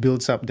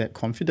builds up that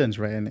confidence,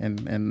 right?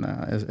 And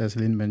as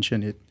Lynn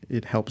mentioned,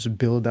 it helps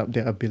build up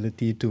their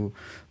ability to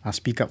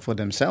speak up for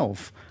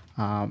themselves.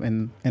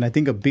 And I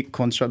think a big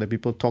construct that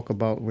people talk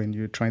about when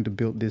you're trying to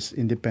build this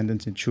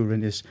independence in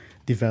children is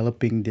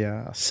developing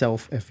their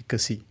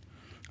self-efficacy.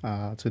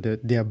 So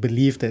their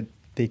belief that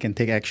they can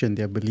take action,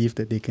 their belief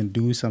that they can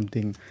do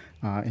something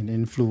and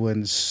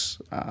influence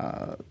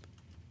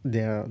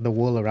the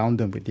world around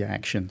them with their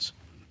actions.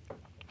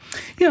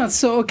 Yeah,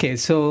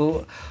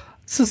 so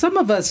some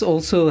of us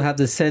also have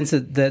the sense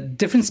that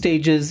different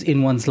stages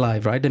in one's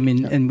life, right? I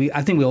mean, and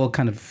I think we all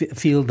kind of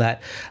feel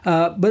that.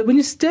 But when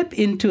you step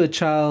into a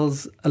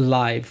child's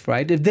life,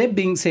 right, if they're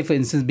being, say, for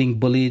instance, being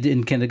bullied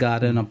in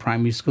kindergarten or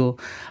primary school,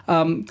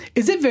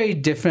 is it very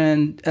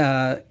different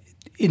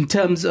in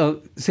terms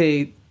of,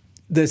 say,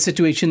 the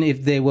situation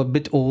if they were a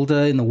bit older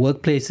in the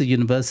workplace, the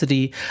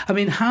university? I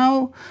mean,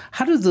 how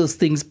do those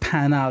things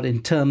pan out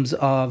in terms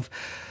of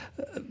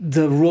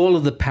the role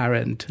of the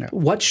parent? Yeah.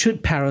 What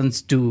should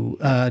parents do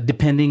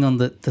depending on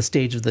the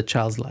stage of the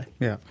child's life?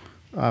 Yeah,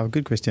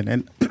 good question.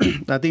 And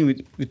I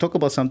think we talk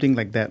about something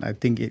like that. I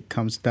think it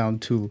comes down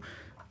to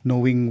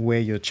knowing where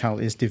your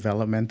child is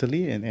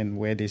developmentally and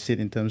where they sit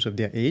in terms of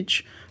their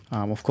age.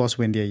 Of course,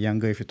 when they're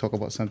younger, if you talk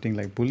about something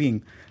like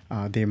bullying,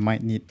 they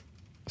might need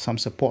some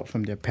support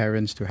from their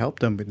parents to help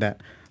them with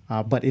that.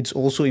 But it's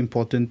also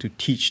important to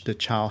teach the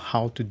child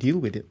how to deal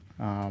with it,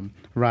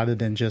 rather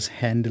than just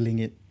handling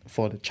it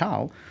for the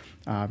child.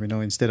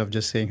 Instead of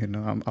just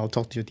saying, I'll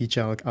talk to your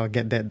teacher, I'll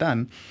get that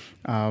done,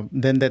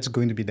 then that's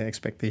going to be the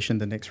expectation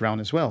the next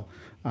round as well.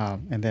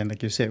 And then,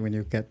 like you said, when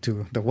you get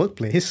to the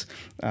workplace,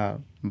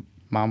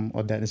 mom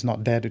or dad is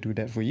not there to do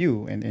that for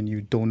you, and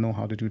you don't know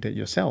how to do that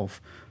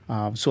yourself.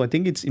 So I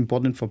think it's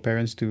important for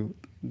parents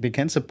they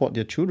can support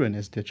their children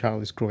as their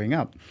child is growing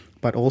up,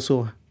 but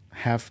also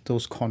have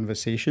those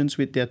conversations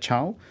with their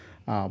child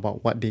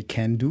about what they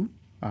can do.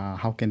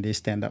 How can they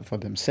stand up for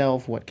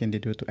themselves? What can they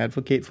do to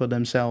advocate for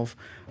themselves?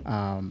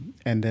 And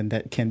then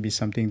that can be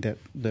something that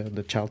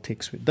the child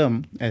takes with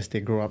them as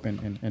they grow up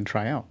and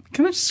try out.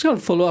 Can I just sort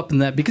of follow up on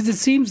that? Because it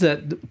seems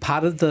that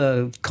part of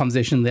the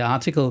conversation in the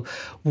article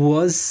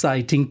was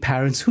citing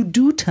parents who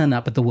do turn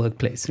up at the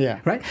workplace. Yeah.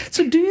 Right?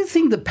 So do you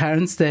think the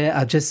parents there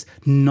are just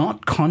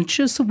not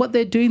conscious of what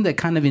they're doing? They're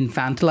kind of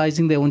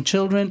infantilizing their own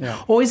children?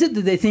 Yeah. Or is it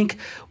that they think,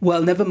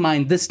 well, never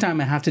mind, this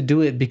time I have to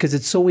do it because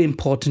it's so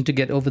important to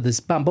get over this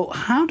bump? But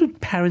how do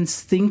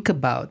parents think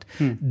about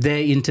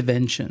their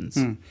interventions?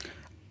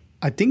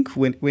 I think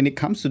when it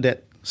comes to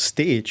that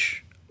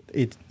stage,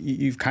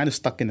 you've kind of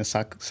stuck in a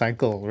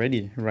cycle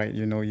already, right?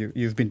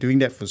 You've been doing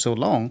that for so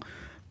long,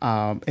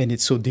 and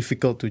it's so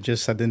difficult to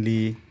just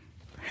suddenly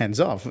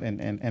hands off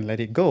and let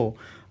it go.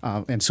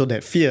 And so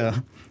that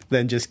fear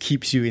then just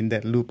keeps you in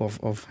that loop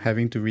of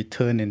having to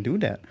return and do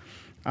that.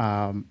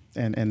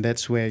 And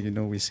that's where,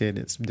 we say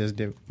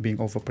they're being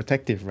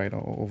overprotective, right,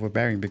 or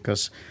overbearing,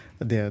 because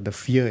the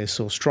fear is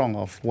so strong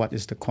of what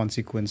is the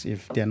consequence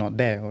if they're not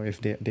there or if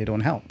they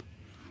don't help.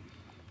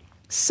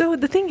 So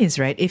the thing is,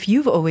 right, if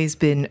you've always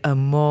been a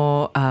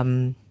more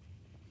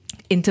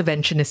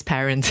interventionist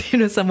parent,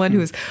 someone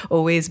who's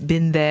always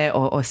been there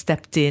or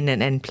stepped in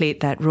and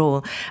played that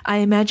role, I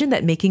imagine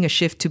that making a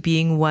shift to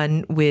being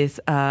one with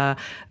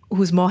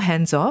who's more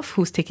hands-off,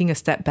 who's taking a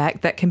step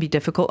back, that can be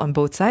difficult on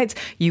both sides.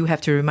 You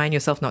have to remind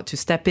yourself not to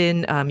step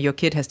in. Your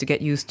kid has to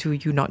get used to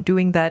you not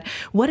doing that.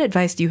 What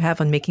advice do you have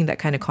on making that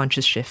kind of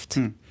conscious shift?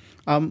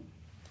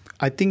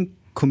 I think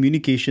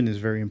communication is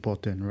very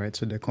important, right?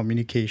 So the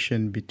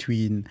communication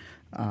between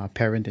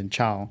parent and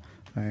child.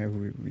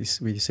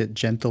 We said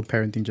gentle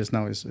parenting just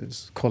now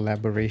is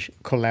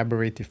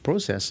collaborative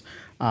process.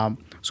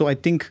 So I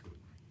think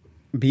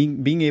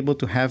being able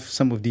to have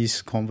some of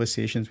these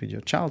conversations with your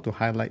child to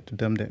highlight to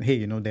them that,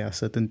 hey, there are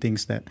certain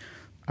things that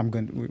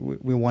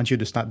we want you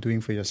to start doing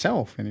for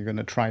yourself, and you're going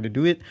to try to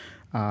do it.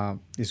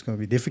 It's going to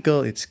be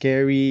difficult. It's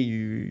scary.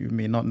 You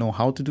may not know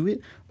how to do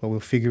it, but we'll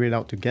figure it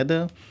out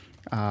together.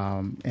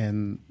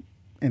 And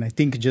I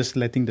think just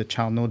letting the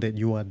child know that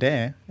you are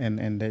there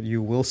and that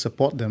you will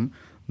support them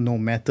no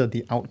matter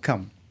the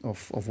outcome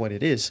of what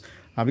it is.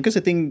 Because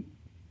I think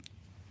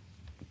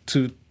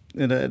at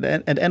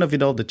the end of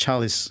it all,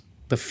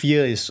 the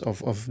fear is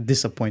of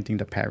disappointing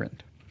the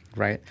parent,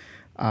 right?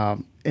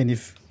 And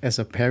if as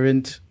a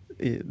parent,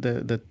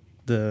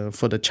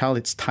 for the child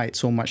it's tied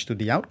so much to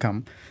the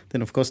outcome,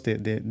 then of course they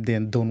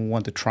don't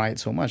want to try it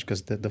so much,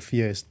 because the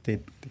fear is they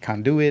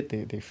can't do it,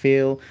 they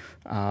fail,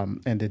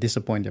 and they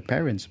disappoint their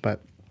parents.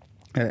 But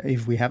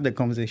if we have that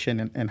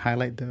conversation and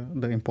highlight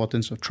the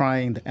importance of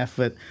trying, the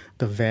effort,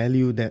 the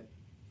value that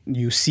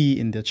you see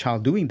in the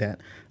child doing that,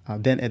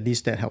 then at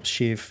least that helps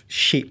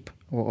shape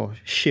or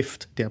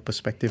shift their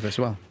perspective as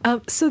well.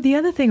 So the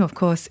other thing, of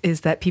course,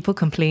 is that people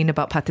complain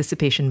about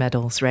participation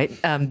medals, right?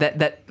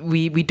 That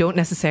we don't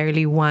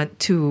necessarily want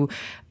to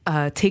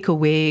take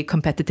away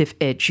competitive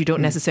edge. You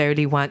don't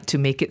necessarily want to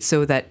make it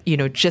so that,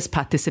 just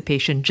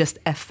participation, just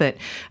effort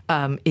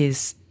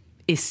is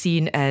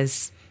seen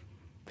as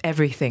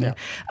everything.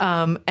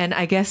 Yeah. And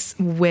I guess,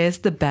 where's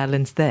the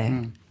balance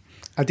there?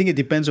 I think it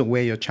depends on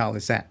where your child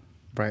is at.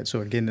 Right.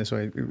 So again, that's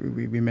why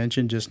we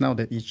mentioned just now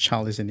that each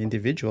child is an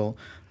individual.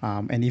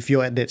 And if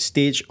you're at that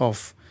stage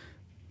of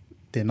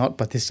they're not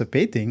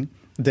participating,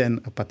 then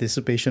a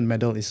participation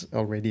medal is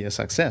already a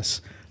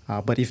success.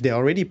 But if they're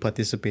already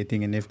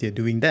participating and if they're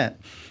doing that,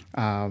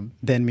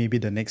 then maybe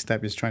the next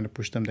step is trying to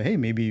push them to, hey,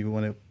 maybe you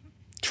want to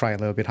try a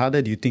little bit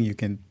harder. Do you think you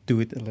can do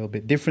it a little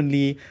bit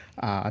differently?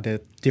 Are there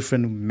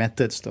different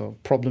methods to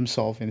problem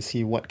solve and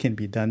see what can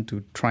be done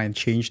to try and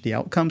change the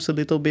outcomes a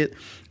little bit?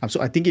 So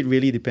I think it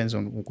really depends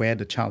on where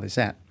the child is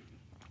at.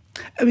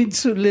 I mean,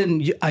 so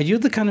Lynn, are you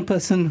the kind of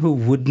person who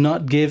would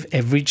not give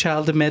every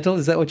child a medal?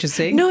 Is that what you're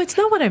saying? No, it's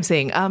not what I'm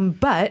saying.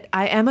 But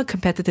I am a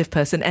competitive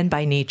person, and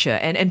by nature.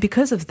 And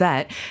because of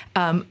that,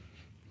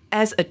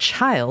 as a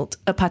child,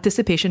 a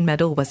participation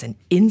medal was an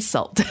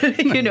insult.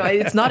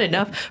 It's not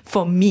enough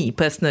for me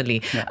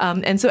personally. Yeah.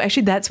 And so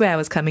actually that's where I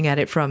was coming at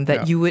it from,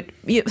 that you would,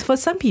 for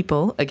some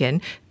people, again,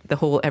 the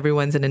whole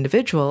everyone's an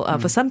individual,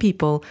 for some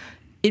people,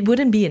 it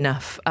wouldn't be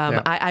enough.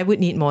 I would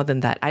need more than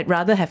that. I'd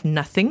rather have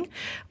nothing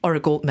or a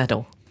gold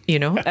medal.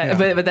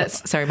 But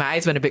that's, sorry, my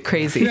eyes went a bit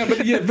crazy.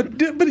 But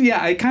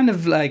I kind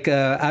of like,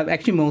 I'm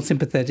actually more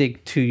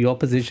sympathetic to your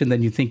position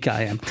than you think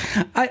I am.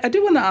 I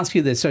do want to ask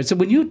you this. Sorry. So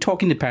when you're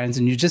talking to parents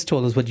and you just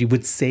told us what you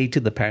would say to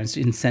the parents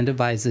to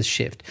incentivize this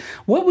shift,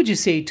 what would you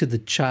say to the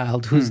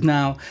child who's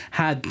now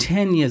had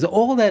 10 years,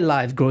 all their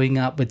life growing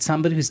up with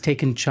somebody who's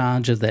taken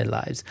charge of their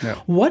lives? Yeah.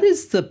 What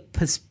is the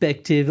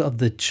perspective of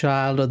the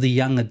child or the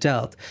young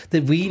adult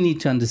that we need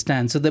to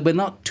understand so that we're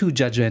not too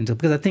judgmental?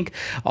 Because I think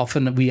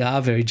often we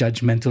are very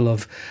judgmental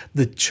of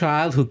the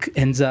child who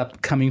ends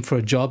up coming for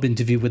a job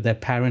interview with their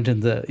parent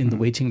in the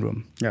waiting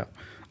room. Yeah.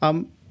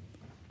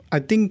 I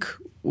think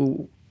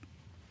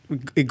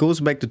it goes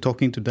back to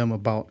talking to them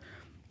about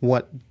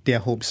what their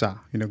hopes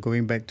are,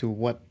 going back to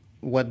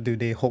what do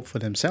they hope for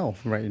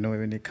themselves, right?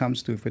 When it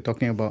comes to, if we're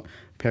talking about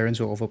parents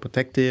who are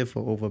overprotective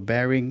or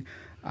overbearing,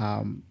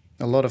 a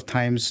lot of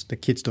times the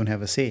kids don't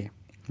have a say,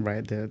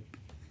 right?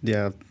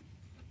 Their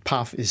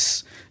path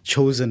is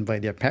chosen by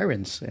their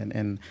parents,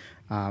 and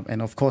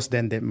of course,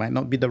 then that might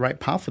not be the right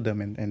path for them.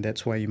 And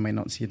that's why you might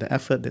not see the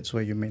effort. That's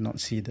why you may not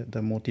see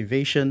the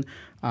motivation.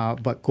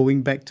 But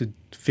going back to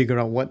figure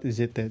out what is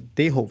it that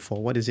they hope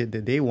for, what is it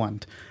that they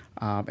want,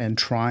 and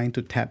trying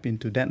to tap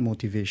into that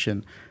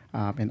motivation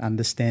and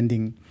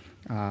understanding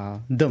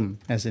them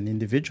as an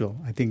individual.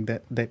 I think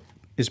that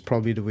is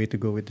probably the way to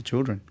go with the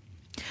children.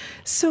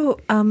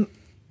 So,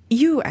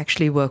 you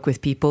actually work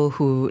with people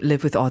who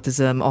live with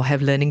autism or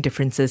have learning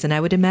differences. And I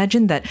would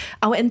imagine that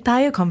our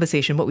entire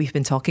conversation, what we've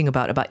been talking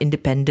about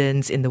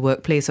independence in the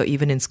workplace or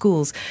even in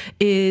schools,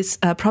 is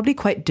probably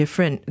quite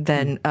different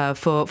than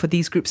for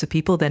these groups of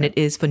people than it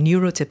is for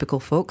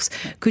neurotypical folks.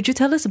 Could you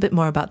tell us a bit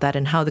more about that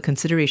and how the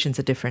considerations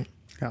are different?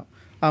 Yeah.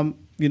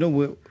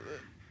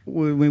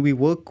 When we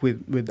work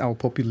with our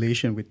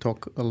population, we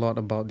talk a lot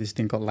about this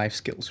thing called life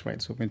skills,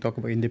 right? So when we talk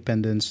about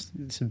independence,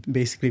 it's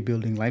basically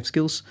building life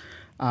skills.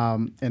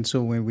 And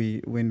so when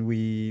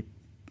we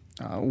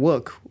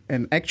work,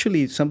 and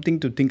actually something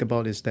to think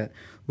about is that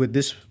with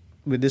this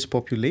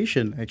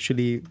population,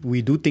 actually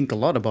we do think a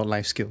lot about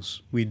life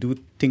skills. We do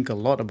think a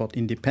lot about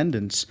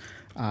independence,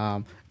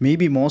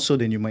 maybe more so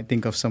than you might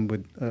think of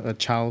a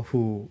child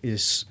who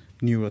is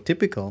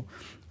neurotypical.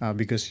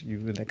 Because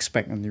you would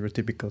expect a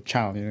neurotypical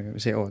child, you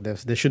say,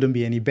 there shouldn't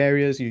be any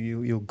barriers.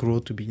 You'll grow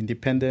to be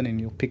independent and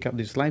you'll pick up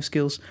these life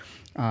skills.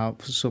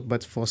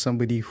 But for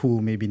somebody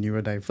who may be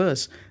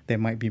neurodiverse, there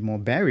might be more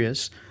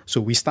barriers.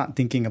 So we start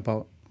thinking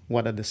about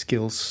what are the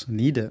skills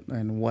needed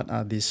and what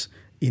are these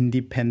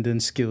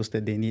independent skills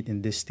that they need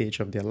in this stage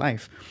of their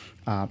life.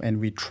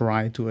 And we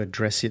try to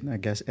address it, I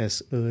guess,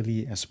 as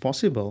early as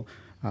possible.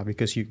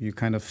 Because you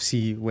kind of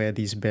see where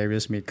these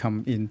barriers may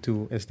come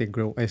into as they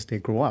grow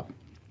up.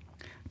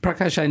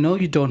 Prakash, I know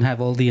you don't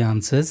have all the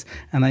answers,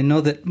 and I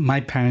know that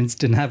my parents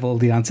didn't have all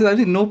the answers. I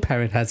think no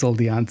parent has all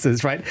the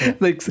answers, right?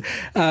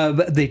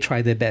 But they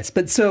try their best.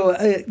 But so,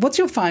 what's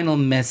your final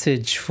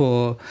message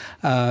for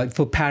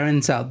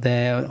parents out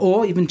there,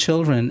 or even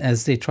children,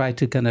 as they try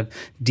to kind of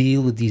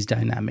deal with these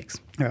dynamics?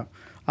 Yeah,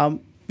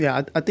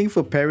 I think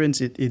for parents,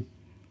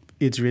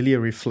 it's really a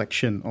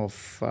reflection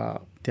of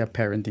their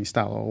parenting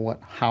style or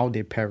how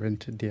they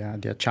parent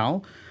their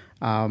child,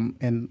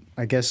 and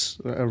I guess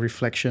a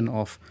reflection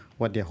of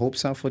what their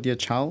hopes are for their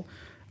child,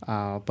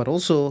 but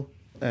also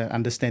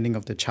understanding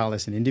of the child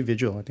as an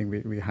individual. I think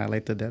we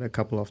highlighted that a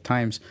couple of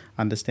times,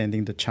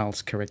 understanding the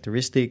child's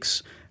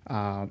characteristics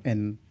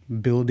and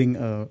building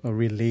a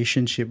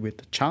relationship with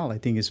the child, I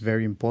think is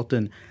very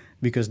important,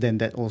 because then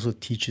that also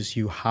teaches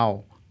you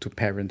how to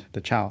parent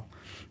the child.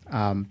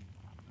 And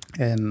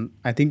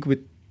I think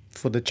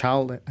for the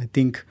child, I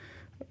think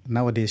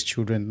nowadays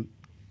children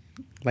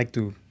like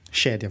to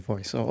share their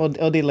voice, or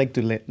they like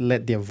to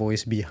let their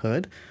voice be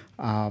heard.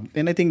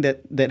 And I think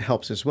that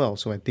helps as well.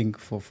 So I think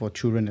for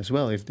children as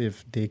well,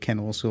 if they can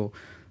also,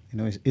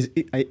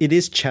 it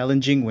is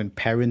challenging when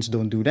parents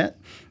don't do that,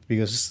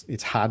 because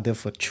it's harder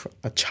for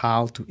a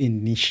child to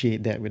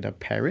initiate that with a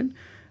parent.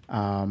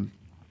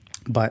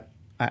 But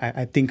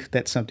I think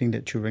that's something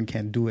that children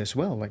can do as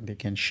well. Like they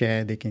can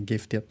share, they can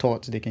give their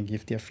thoughts, they can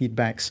give their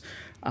feedbacks,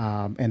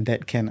 and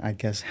that can, I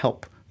guess,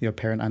 help your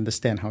parent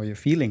understand how you're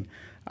feeling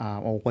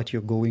or what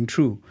you're going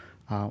through.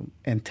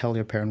 And tell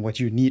your parent what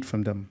you need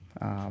from them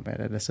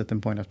at a certain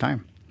point of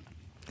time.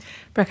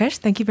 Prakash,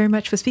 thank you very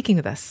much for speaking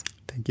with us.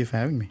 Thank you for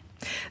having me.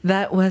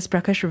 That was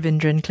Prakash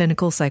Ravindran,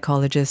 clinical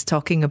psychologist,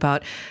 talking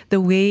about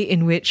the way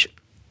in which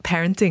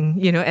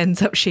parenting,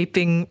 ends up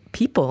shaping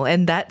people.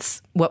 And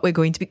that's what we're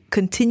going to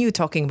continue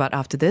talking about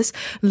after this.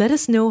 Let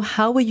us know,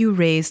 how were you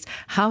raised?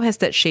 How has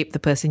that shaped the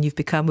person you've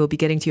become? We'll be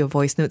getting to your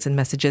voice notes and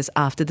messages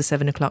after the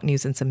 7 o'clock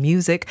news and some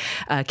music.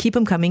 Keep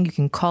them coming. You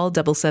can call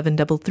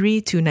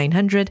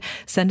 7733-2900,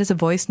 send us a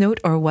voice note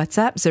or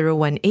WhatsApp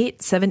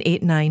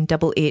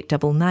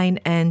 018-789-8899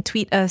 and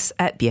tweet us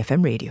at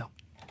BFM Radio.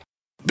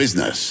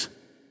 Business,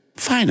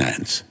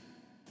 finance,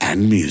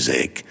 and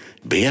music.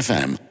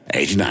 BFM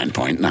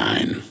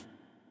 89.9.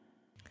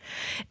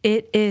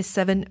 It is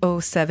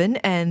 7:07,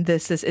 and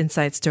this is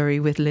Inside Story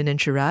with Lynn and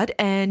Sharad.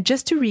 And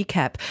just to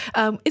recap,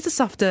 it's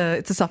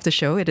a softer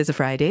show. It is a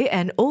Friday,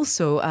 and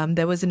also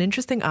there was an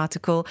interesting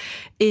article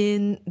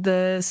in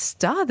the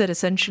Star that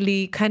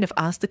essentially kind of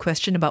asked the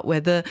question about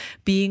whether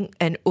being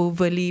an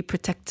overly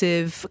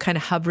protective, kind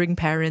of hovering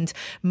parent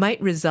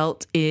might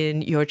result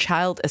in your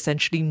child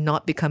essentially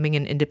not becoming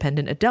an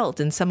independent adult.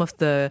 And some of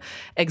the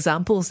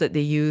examples that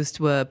they used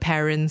were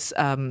parents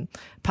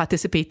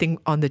participating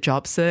on the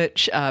job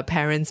search,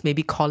 parents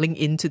maybe calling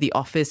into the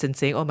office and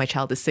saying, oh, my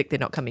child is sick, they're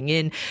not coming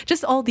in.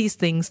 Just all these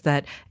things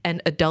that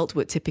an adult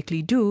would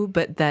typically do,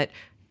 but that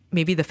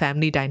maybe the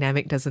family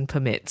dynamic doesn't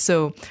permit.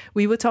 So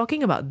we were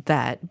talking about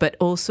that, but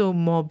also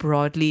more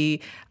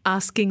broadly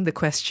asking the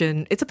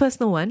question, it's a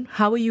personal one,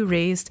 how were you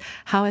raised?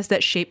 How has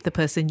that shaped the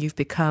person you've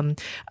become?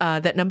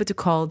 That number to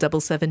call,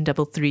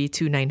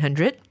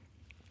 77332900.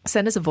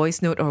 Send us a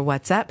voice note or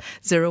WhatsApp,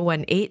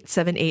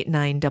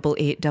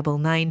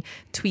 018-789-8899.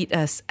 Tweet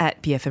us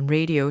at BFM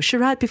Radio.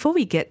 Sharad, before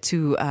we get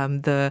to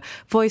the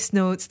voice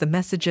notes, the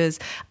messages,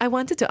 I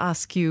wanted to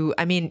ask you,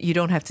 I mean, you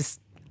don't have to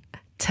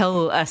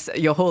tell us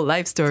your whole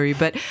life story,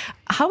 but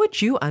how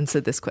would you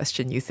answer this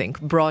question, you think,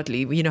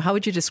 broadly? You know, how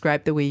would you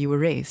describe the way you were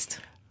raised?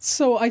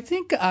 So I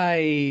think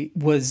I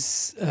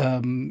was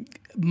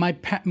my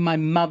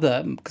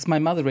mother, because my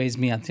mother raised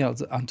me until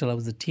I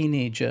was a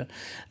teenager.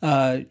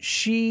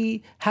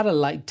 She had a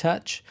light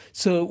touch,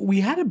 so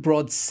we had a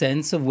broad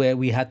sense of where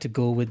we had to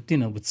go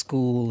with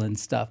school and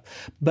stuff.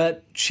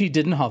 But she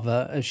didn't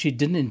hover. She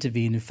didn't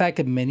intervene. In fact,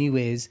 in many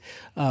ways,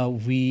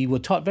 we were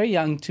taught very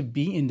young to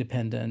be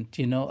independent.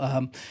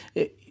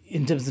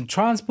 In terms of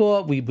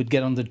transport, we would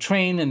get on the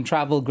train and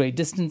travel great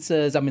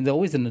distances. I mean, there's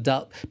always an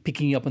adult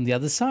picking you up on the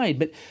other side.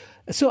 But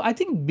so I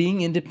think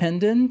being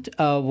independent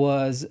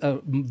was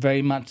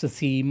very much the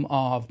theme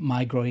of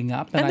my growing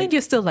up. And then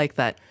you're still like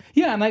that.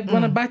 Yeah,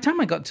 and by the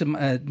time I got to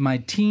my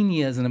teen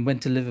years and I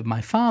went to live with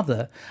my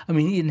father, I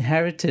mean, he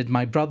inherited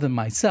my brother and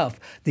myself,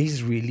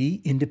 these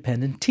really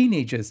independent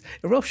teenagers.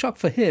 A real shock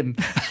for him,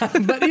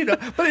 but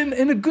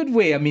in a good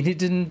way. I mean, he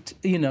didn't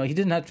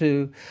have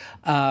to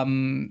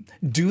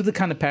do the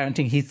kind of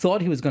parenting he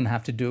thought he was going to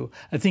have to do.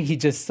 I think he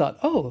just thought,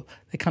 oh,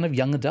 they're kind of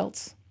young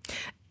adults.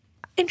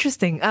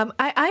 Interesting.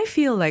 I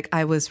feel like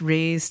I was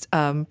raised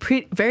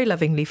very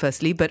lovingly,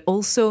 firstly, but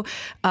also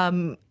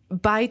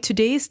by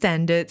today's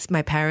standards,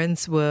 my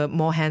parents were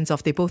more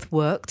hands-off. They both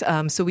worked.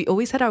 So we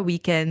always had our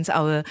weekends,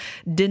 our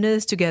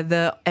dinners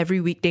together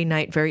every weekday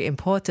night, very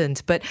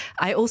important. But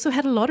I also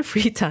had a lot of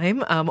free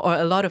time or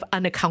a lot of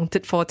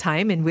unaccounted for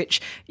time in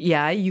which,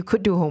 you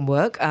could do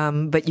homework,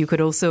 but you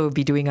could also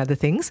be doing other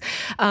things.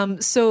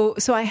 So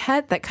I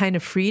had that kind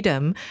of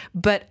freedom,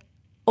 but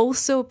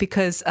also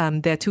because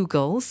there are two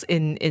girls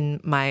in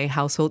my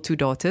household, two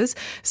daughters.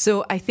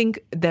 So I think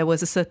there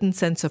was a certain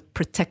sense of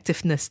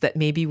protectiveness that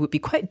maybe would be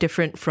quite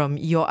different from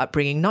your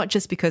upbringing, not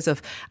just because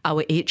of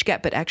our age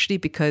gap, but actually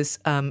because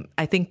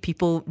I think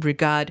people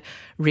regard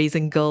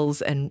raising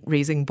girls and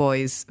raising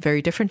boys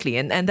very differently.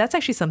 And that's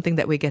actually something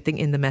that we're getting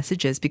in the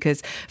messages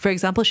because, for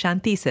example,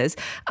 Shanti says,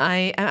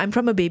 I'm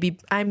from the baby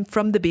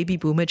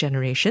boomer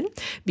generation.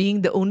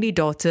 Being the only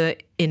daughter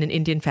in an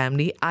Indian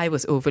family, I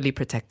was overly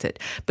protected.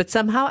 But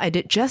somehow I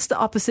did just the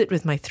opposite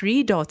with my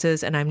three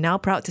daughters, and I'm now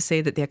proud to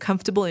say that they're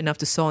comfortable enough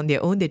to soar on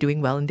their own. They're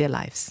doing well in their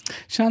lives.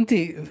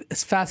 Shanti,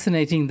 it's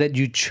fascinating that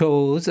you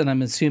chose, and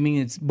I'm assuming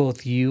it's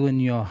both you and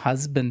your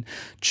husband,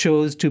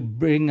 chose to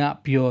bring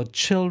up your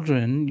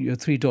children, your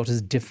three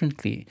daughters,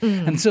 differently.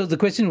 And so the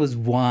question was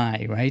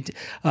why, right?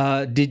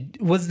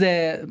 Was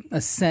there a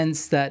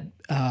sense that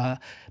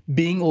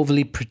being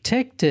overly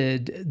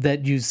protected,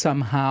 that you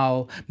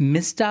somehow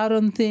missed out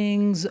on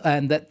things,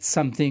 and that's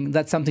something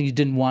you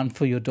didn't want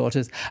for your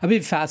daughters? I'd be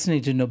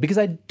fascinated to know, because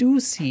I do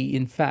see,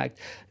 in fact,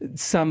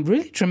 some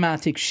really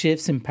dramatic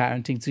shifts in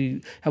parenting. So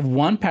you have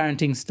one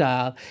parenting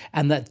style,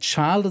 and that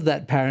child of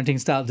that parenting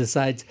style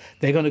decides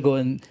they're going to go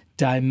in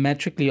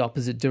diametrically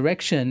opposite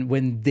direction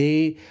when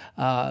they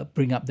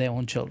bring up their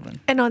own children.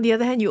 And on the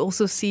other hand, you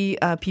also see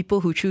people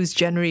who choose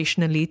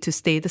generationally to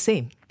stay the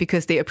same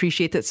because they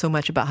appreciated so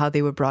much about how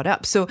they were brought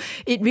up. So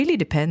it really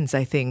depends,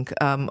 I think,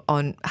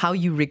 on how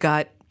you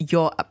regard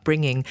your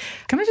upbringing.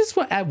 Can I just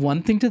add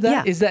one thing to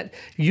that? Is that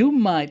you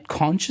might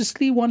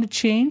consciously want to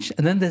change,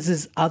 and then there's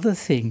this other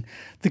thing,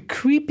 the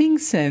creeping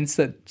sense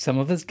that some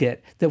of us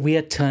get that we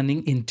are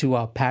turning into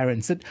our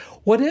parents, that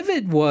whatever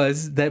it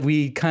was that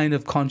we kind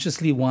of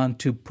consciously want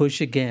to push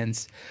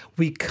against,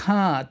 we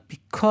can't,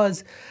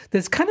 because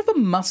there's kind of a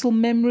muscle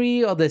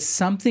memory, or there's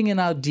something in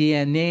our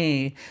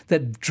DNA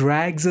that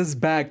drags us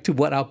back to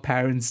what our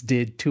parents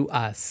did to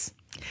us.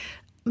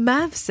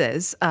 Mav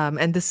says,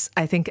 and this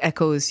I think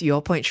echoes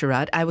your point,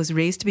 Sharad, I was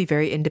raised to be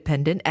very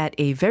independent at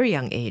a very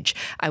young age.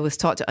 I was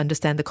taught to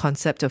understand the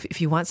concept of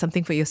if you want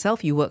something for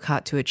yourself, you work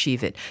hard to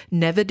achieve it.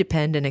 Never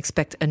depend and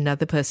expect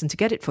another person to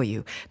get it for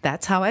you.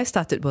 That's how I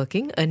started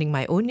working, earning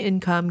my own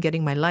income,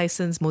 getting my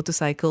license,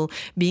 motorcycle,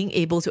 being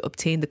able to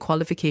obtain the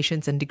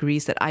qualifications and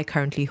degrees that I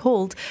currently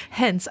hold.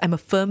 Hence, I'm a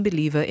firm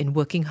believer in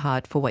working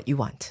hard for what you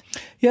want.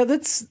 Yeah,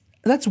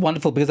 That's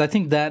wonderful, because I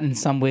think that in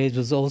some ways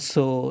was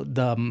also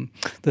the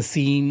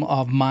theme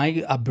of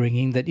my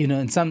upbringing, that,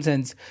 in some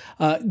sense,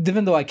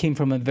 even though I came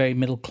from a very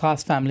middle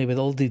class family with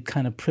all the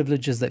kind of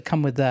privileges that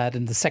come with that,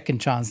 and the second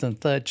chance and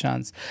third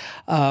chance,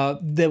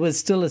 there was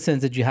still a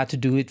sense that you had to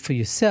do it for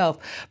yourself.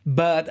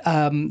 But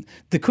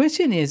the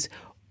question is,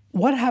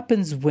 what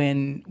happens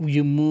when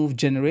you move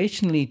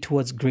generationally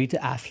towards greater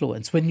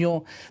affluence? When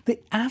the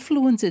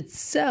affluence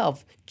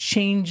itself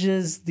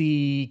changes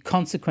the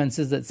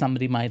consequences that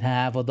somebody might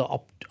have, or the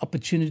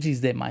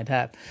opportunities they might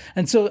have.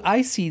 And so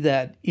I see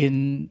that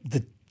in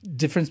the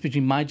difference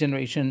between my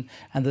generation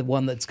and the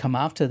one that's come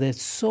after.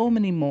 There's so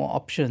many more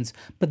options,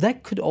 but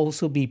that could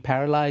also be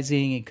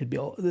paralyzing. It could be,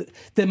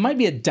 there might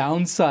be a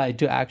downside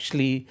to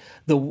actually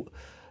the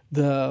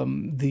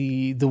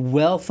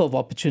wealth of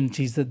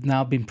opportunities that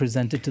now been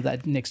presented to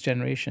that next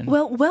generation.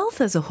 Well,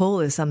 wealth as a whole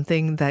is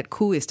something that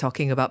Koo is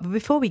talking about. But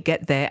before we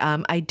get there,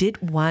 I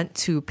did want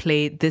to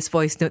play this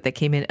voice note that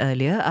came in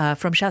earlier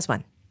from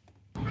Shazwan.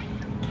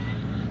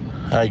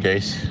 Hi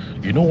guys.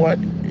 You know what?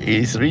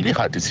 It's really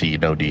hard to see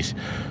nowadays.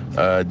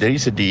 There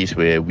is a days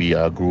where we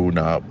are grown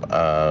up,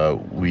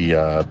 we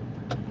are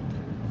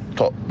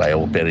taught by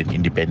our parents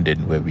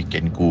independent, where we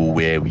can go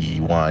where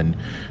we want.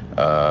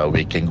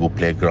 We can go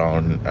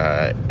playground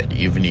at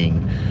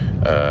evening.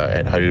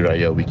 At Hari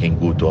Raya, we can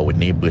go to our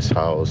neighbor's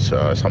house,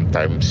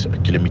 sometimes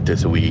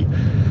kilometers away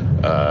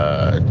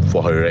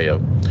for Hari Raya.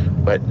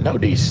 But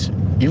nowadays,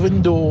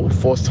 even though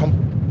for some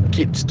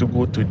kids to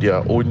go to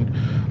their own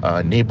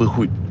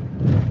neighborhood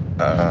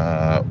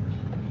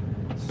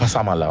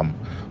pasar malam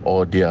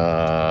or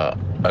their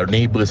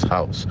neighbor's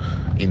house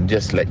in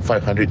just like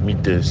 500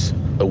 meters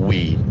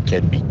away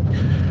can be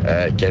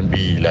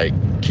like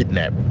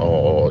kidnapped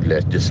or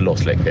just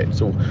lost like that.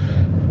 So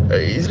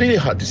it's really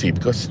hard to say,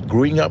 because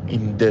growing up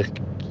in the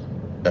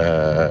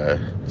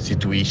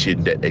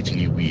situation that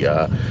actually we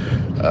are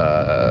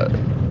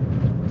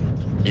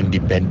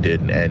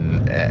independent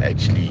and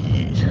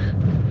actually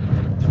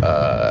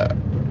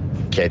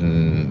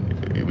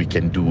we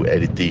can do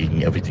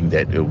everything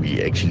that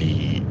we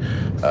actually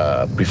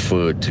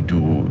prefer to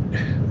do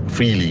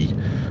freely.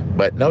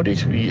 But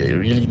nowadays we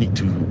really need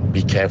to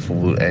be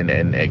careful and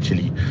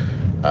actually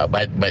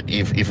but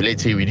if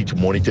let's say we need to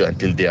monitor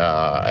until they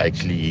are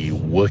actually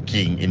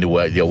working in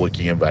their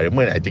working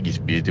environment, I think it's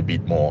a little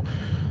bit more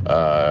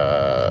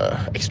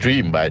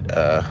extreme. But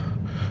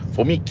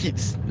for me,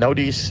 kids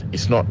nowadays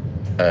it's not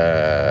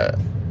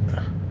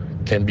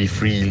can be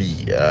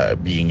freely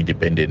being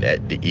independent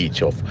at the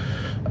age of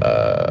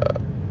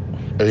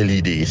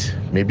early days.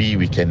 Maybe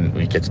we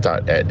can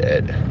start at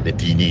the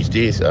teenage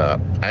days.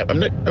 I'm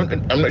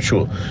not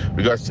sure,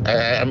 because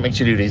I'm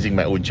actually raising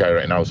my own child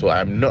right now, so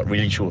I'm not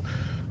really sure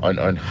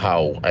on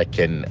how I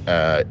can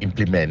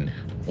implement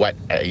what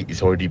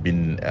is already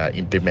been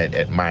implemented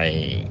at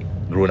my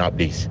grown-up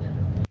days.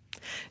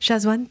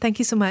 Shazwan, thank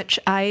you so much.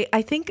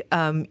 I think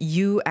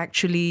you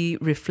actually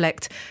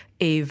reflect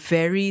a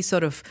very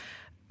sort of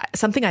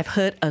something I've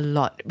heard a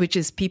lot, which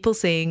is people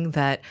saying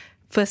that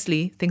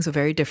firstly, things were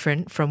very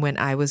different from when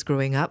I was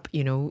growing up.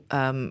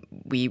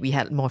 We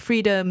had more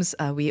freedoms.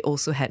 We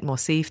also had more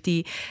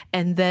safety.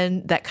 And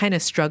then that kind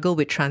of struggle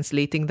with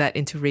translating that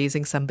into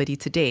raising somebody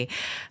today.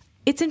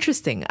 It's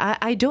interesting.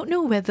 I don't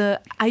know whether...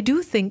 I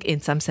do think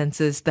in some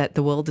senses that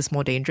the world is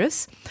more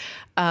dangerous.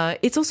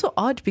 It's also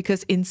odd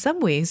because in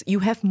some ways you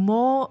have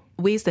more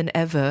ways than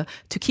ever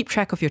to keep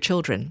track of your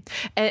children.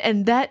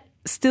 And that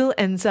still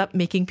ends up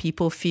making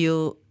people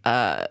feel...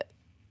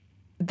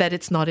 that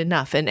it's not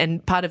enough.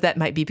 And part of that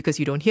might be because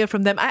you don't hear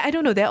from them. I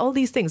don't know. There are all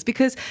these things.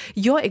 Because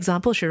your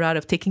example, Sharad,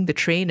 of taking the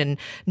train and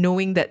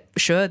knowing that,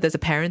 sure, there's a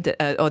parent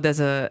or there's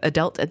an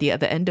adult at the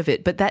other end of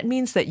it, but that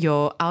means that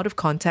you're out of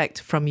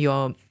contact from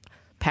your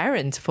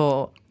parent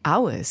for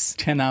hours.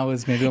 10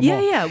 hours maybe or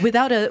more. Yeah,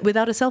 without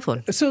a cell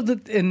phone. So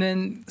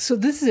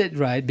this is it,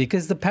 right?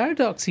 Because the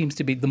paradox seems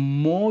to be the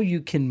more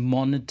you can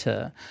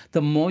monitor,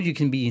 the more you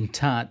can be in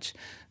touch,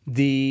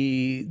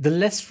 the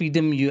less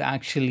freedom you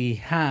actually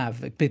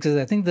have. Because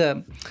I think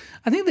the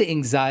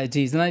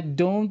anxieties, and I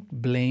don't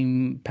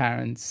blame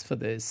parents for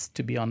this,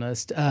 to be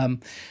honest.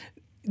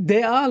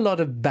 There are a lot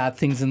of bad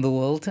things in the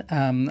world,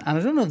 and I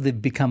don't know if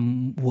they've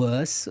become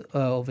worse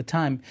over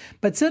time.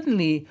 But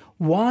certainly,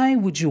 why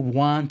would you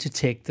want to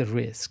take the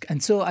risk?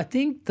 And so I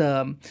think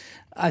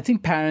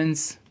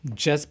parents,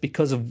 just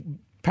because of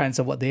parents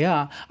of what they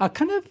are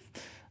kind of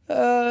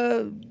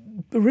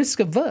risk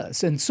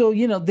averse, and so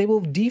they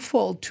will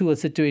default to a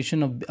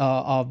situation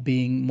of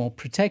being more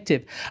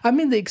protective. I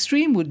mean, the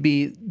extreme would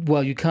be,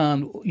 well, you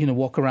can't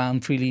walk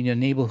around freely in your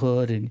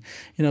neighborhood, and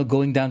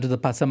going down to the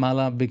pasar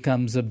malam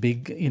becomes a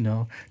big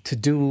to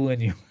do,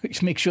 and you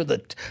make sure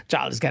that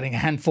child is getting a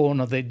handphone,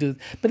 or they do.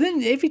 But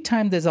then every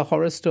time there's a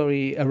horror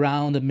story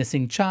around a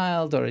missing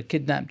child or a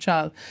kidnapped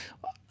child,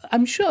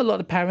 I'm sure a lot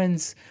of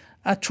parents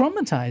are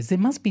traumatized. They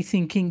must be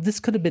thinking, this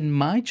could have been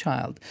my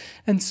child.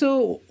 And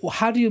so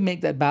how do you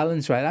make that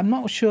balance right? I'm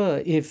not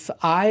sure if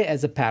I,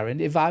 as a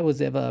parent, if I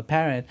was ever a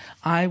parent,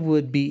 I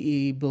would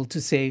be able to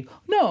say,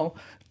 no,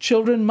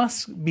 children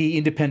must be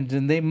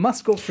independent. They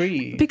must go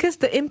free. Because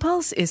the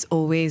impulse is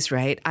always,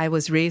 right, I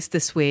was raised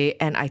this way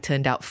and I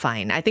turned out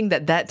fine. I think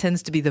that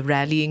tends to be the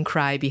rallying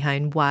cry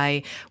behind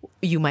why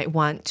you might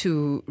want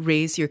to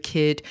raise your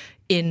kid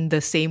in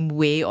the same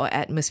way or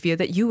atmosphere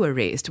that you were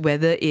raised,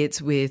 whether it's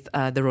with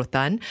the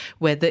rotan,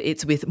 whether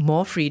it's with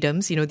more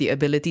freedoms, the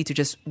ability to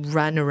just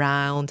run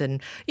around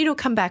and,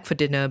 come back for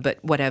dinner,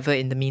 but whatever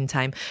in the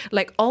meantime.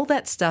 Like all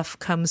that stuff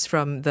comes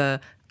from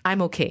the I'm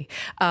okay.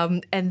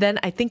 And then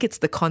I think it's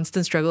the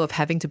constant struggle of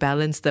having to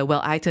balance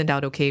I turned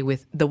out okay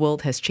with the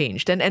world has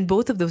changed. And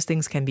both of those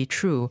things can be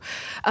true.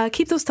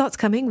 Keep those thoughts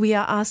coming. We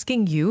are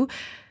asking you,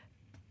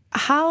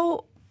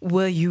 how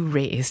were you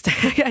raised?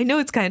 I know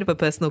it's kind of a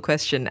personal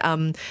question.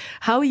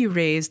 How were you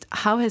raised?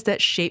 How has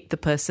that shaped the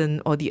person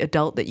or the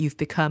adult that you've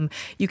become?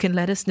 You can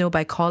let us know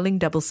by calling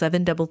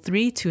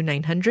 7733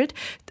 2900.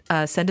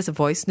 Send us a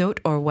voice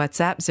note or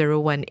WhatsApp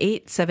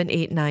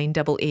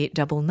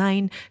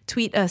 018-789-8899.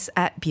 Tweet us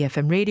at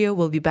BFM Radio.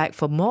 We'll be back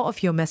for more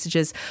of your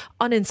messages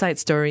on Inside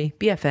Story,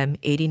 BFM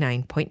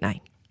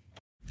 89.9.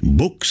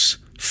 Books,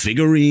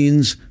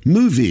 figurines,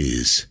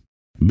 movies.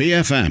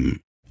 BFM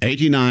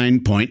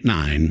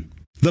 89.9.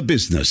 The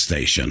business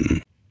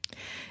station.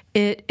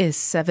 It is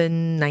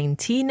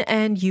 7:19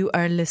 and you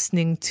are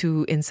listening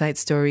to Inside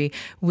Story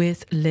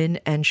with Lynn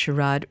and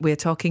Sharad. We're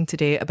talking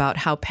today about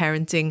how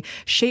parenting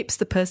shapes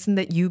the person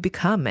that you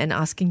become and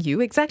asking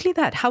you exactly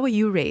that. How were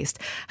you raised?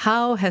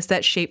 How has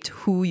that shaped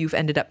who you've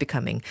ended up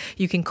becoming?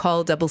 You can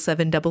call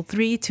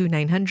 7733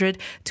 2900,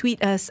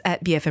 tweet us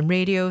at BFM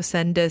Radio,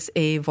 send us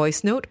a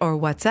voice note or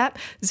WhatsApp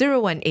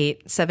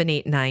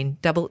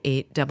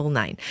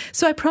 018-789-8899.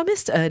 So I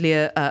promised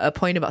earlier a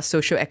point about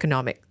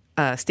socioeconomic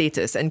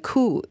status, and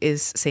Koo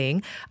is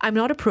saying, I'm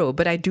not a pro,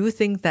 but I do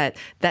think that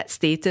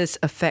status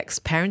affects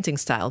parenting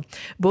style.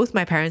 Both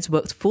my parents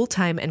worked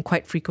full-time and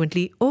quite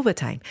frequently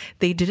overtime.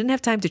 They didn't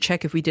have time to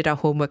check if we did our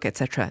homework,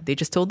 etc. They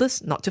just told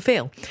us not to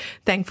fail.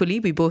 Thankfully,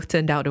 we both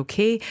turned out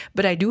okay,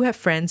 but I do have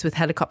friends with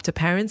helicopter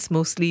parents,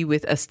 mostly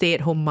with a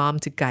stay-at-home mom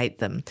to guide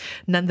them.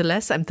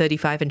 Nonetheless, I'm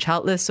 35 and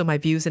childless, so my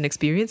views and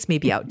experience may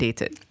be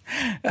outdated.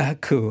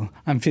 Cool.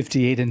 I'm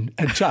 58 and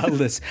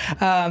childless.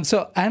 And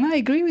I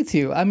agree with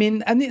you. I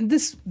mean,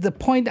 the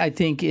point I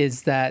think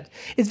is that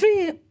it's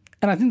very,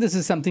 and I think this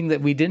is something that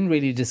we didn't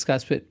really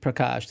discuss with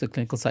Prakash, the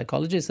clinical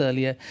psychologist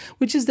earlier,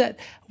 which is that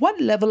what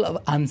level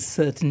of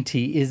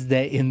uncertainty is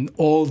there in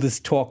all this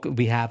talk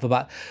we have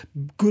about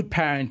good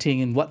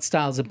parenting and what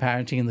styles of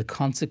parenting and the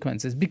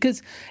consequences?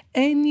 Because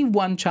any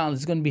one child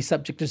is going to be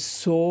subject to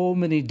so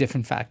many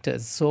different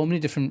factors, so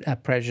many different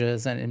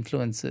pressures and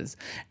influences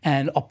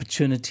and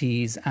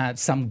opportunities,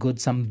 some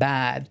good, some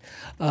bad.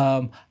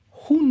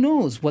 Who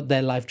knows what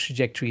their life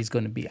trajectory is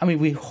going to be? I mean,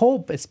 we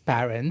hope as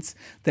parents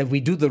that we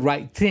do the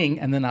right thing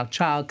and then our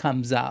child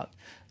comes out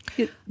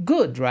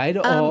good, right?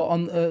 Or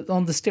on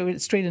the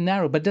straight and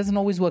narrow, but it doesn't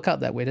always work out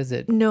that way, does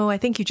it? No, I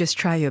think you just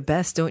try your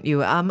best, don't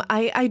you?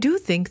 I do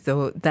think,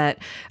 though, that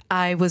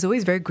I was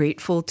always very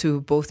grateful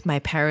to both my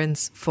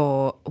parents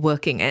for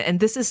working. And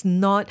this is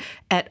not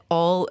at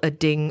all a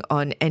ding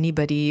on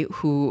anybody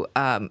who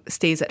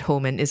stays at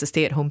home and is a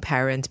stay-at-home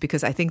parent,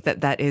 because I think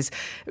that is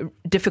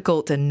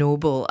difficult and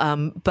noble.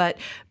 But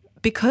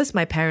because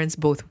my parents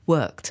both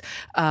worked,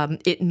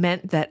 it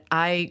meant that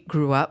I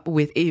grew up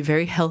with a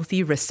very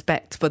healthy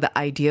respect for the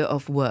idea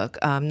of work.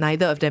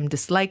 Neither of them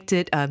disliked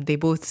it. They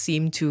both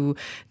seemed to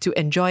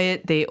enjoy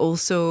it. They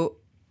also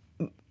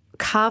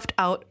carved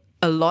out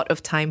a lot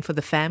of time for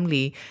the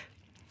family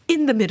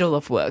in the middle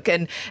of work.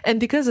 And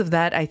because of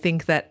that, I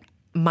think that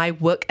my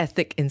work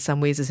ethic in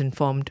some ways is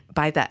informed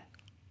by that.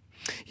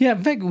 Yeah,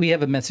 in fact, we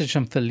have a message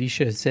from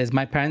Felicia who says,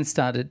 my parents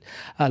started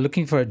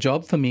looking for a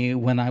job for me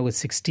when I was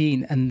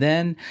 16. And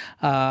then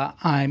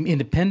I'm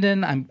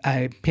independent. I'm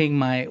paying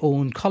my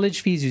own college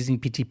fees using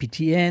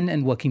PTPTN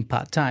and working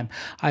part-time.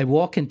 I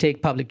walk and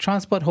take public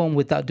transport home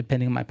without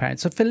depending on my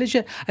parents. So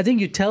Felicia, I think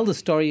you tell the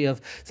story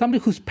of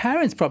somebody whose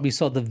parents probably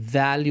saw the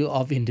value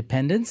of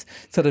independence,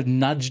 sort of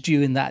nudged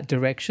you in that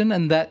direction.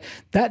 And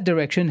that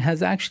direction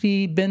has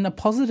actually been a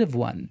positive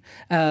one.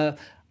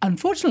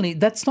 Unfortunately,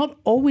 that's not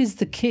always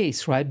the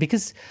case, right?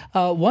 Because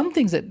one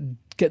thing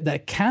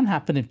that can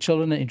happen if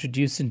children are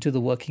introduced into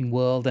the working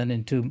world and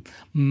into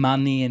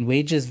money and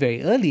wages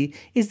very early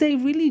is they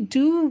really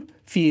do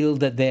feel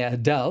that they're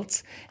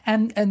adults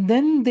and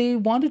then they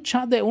want to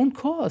chart their own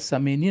course. I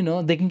mean,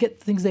 they can get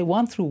things they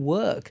want through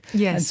work.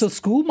 Yes. And so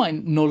school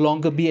might no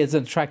longer be as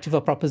attractive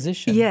a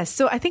proposition. Yes.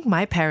 So I think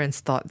my parents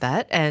thought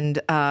that.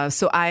 And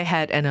so I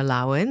had an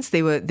allowance.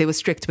 They were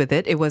strict with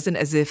it. It wasn't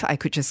as if I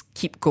could just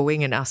keep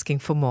going and asking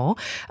for more.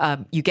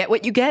 You get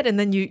what you get and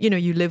then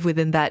you live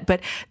within that.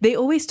 But they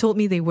always told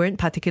me they weren't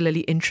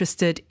particularly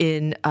interested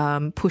in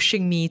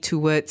pushing me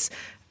towards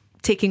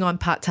taking on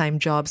part-time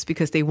jobs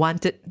because they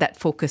wanted that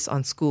focus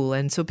on school.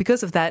 And so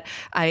because of that,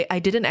 I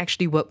didn't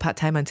actually work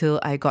part-time until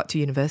I got to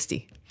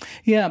university.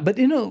 Yeah, but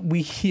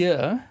we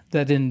hear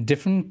that in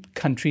different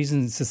countries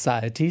and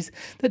societies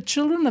that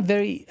children are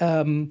very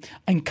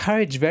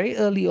encouraged very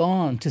early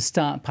on to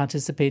start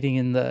participating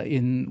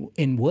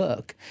in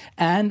work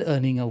and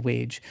earning a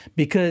wage,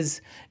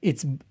 because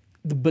it's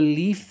the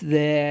belief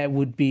there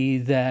would be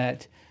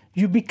that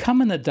you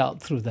become an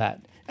adult through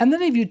that. And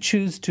then if you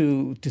choose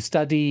to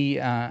study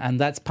and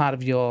that's part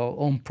of your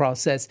own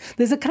process,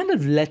 there's a kind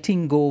of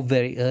letting go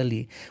very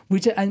early,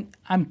 which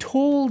I'm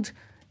told.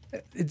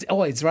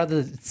 It's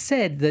rather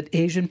said that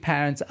Asian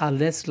parents are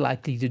less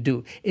likely to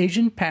do.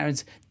 Asian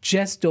parents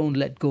just don't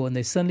let go, and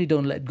they certainly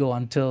don't let go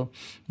until,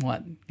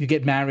 you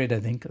get married, I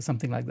think, or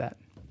something like that.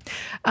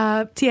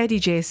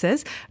 TIDJ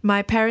says,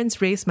 my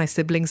parents raised my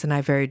siblings and I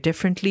very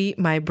differently.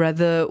 My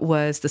brother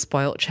was the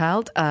spoiled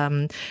child,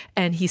 and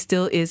he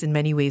still is in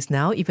many ways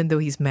now, even though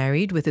he's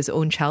married with his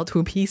own child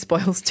whom he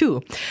spoils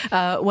too.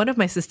 One of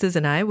my sisters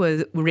and I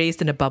were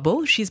raised in a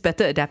bubble. She's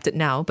better adapted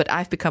now, but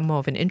I've become more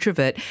of an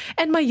introvert.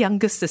 And my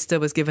youngest sister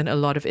was given a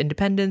lot of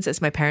independence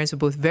as my parents were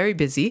both very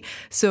busy.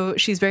 So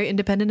she's very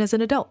independent as an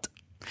adult.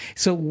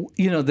 So,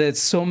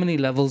 there's so many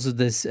levels of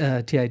this,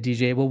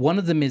 TIDJ. Well, one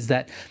of them is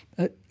that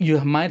you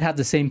might have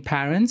the same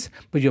parents,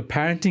 but your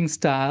parenting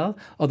style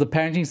or the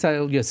parenting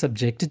style you're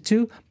subjected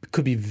to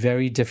could be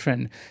very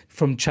different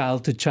from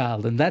child to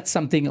child. And that's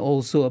something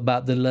also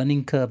about the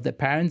learning curve that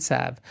parents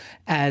have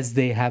as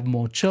they have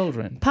more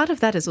children. Part of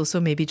that is also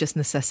maybe just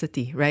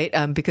necessity, right?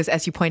 Because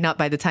as you point out,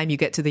 by the time you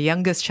get to the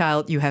youngest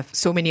child, you have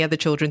so many other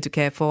children to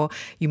care for.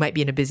 You might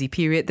be in a busy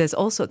period. There's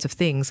all sorts of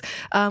things.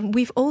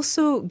 We've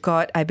also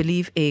got, I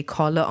believe, a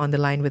caller on the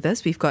line with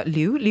us. We've got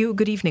Liu. Liu,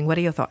 good evening. What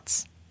are your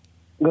thoughts?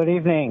 Good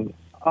evening.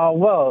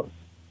 Well,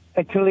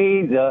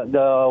 actually,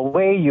 the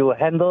way you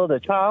handle the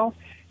child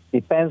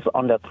depends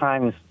on the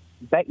times.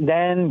 Back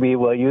then,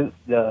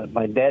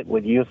 my dad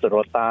would use the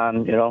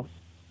rotan,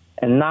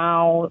 and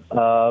now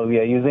we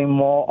are using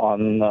more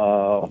on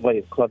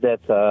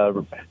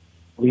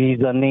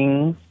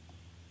reasoning.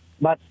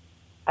 But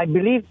I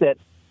believe that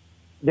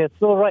there's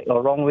no right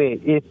or wrong way.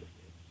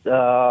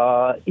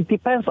 It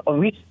depends on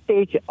which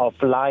stage of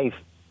life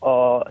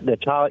the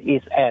child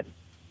is at.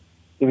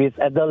 If it's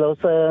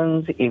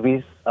adolescence, if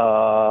it's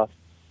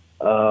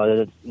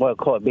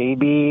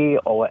baby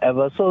or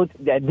whatever. So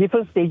at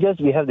different stages,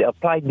 we have to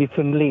apply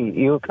differently.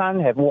 You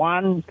can't have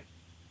one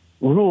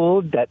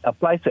rule that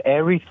applies to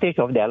every stage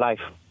of their life.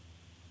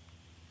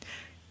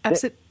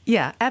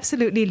 Yeah,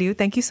 absolutely, Liu.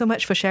 Thank you so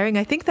much for sharing.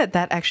 I think that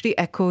actually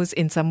echoes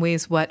in some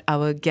ways what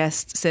our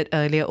guest said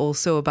earlier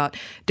also about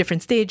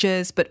different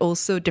stages, but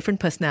also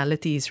different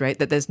personalities, right?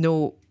 That there's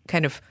no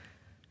kind of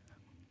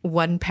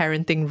one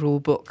parenting rule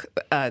book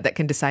that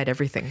can decide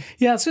everything.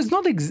 Yeah, so it's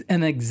not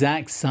an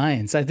exact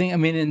science.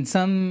 In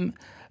some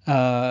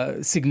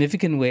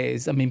significant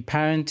ways,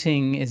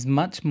 parenting is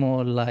much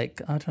more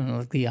like,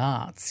 like the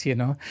arts,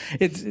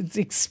 It's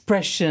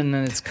expression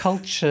and it's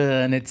culture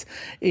and it's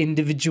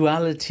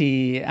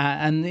individuality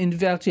and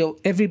individuality of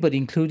everybody,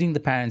 including the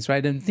parents,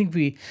 right? And I think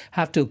we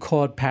have to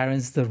accord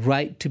parents the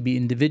right to be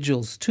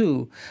individuals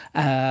too,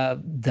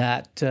 and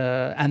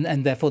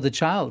therefore the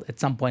child at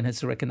some point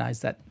has to recognize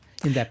that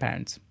in their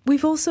parents.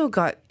 We've also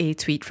got a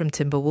tweet from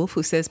Timberwolf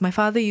who says, my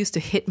father used to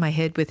hit my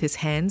head with his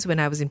hands when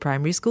I was in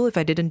primary school if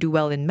I didn't do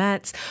well in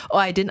maths or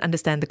I didn't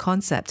understand the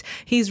concept.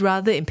 He's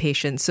rather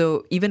impatient,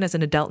 so even as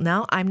an adult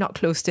now, I'm not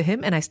close to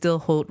him and I still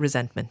hold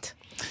resentment.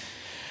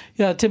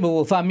 Yeah,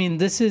 Timberwolf,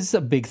 this is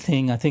a big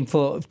thing, I think,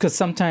 because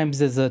sometimes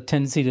there's a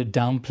tendency to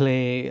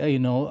downplay,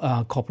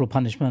 corporal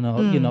punishment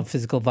or,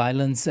 physical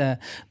violence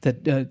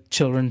that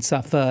children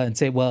suffer and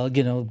say, well,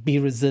 be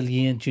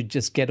resilient, you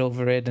just get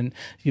over it and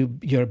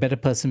you're a better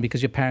person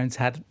because your parents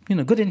had,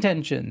 good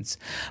intentions.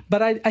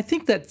 But I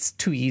think that's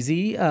too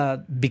easy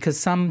because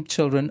some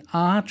children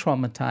are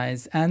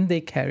traumatized and they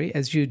carry,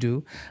 as you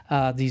do,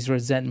 these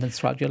resentments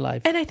throughout your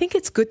life. And I think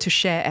it's good to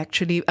share,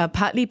 actually,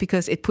 partly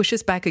because it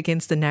pushes back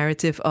against the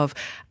narrative of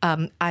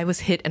I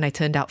was hit and I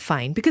turned out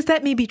fine, because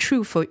that may be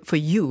true for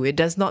you. It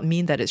does not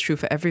mean that it's true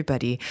for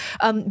everybody.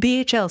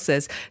 BHL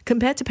says,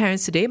 compared to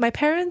parents today, my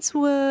parents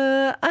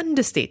were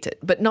understated,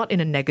 but not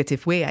in a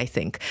negative way, I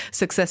think.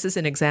 Successes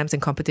in exams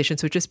and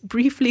competitions were just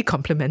briefly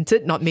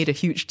complimented, not made a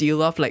huge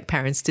deal of like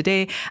parents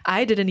today.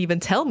 I didn't even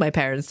tell my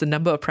parents the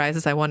number of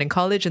prizes I won in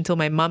college until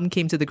my mum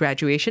came to the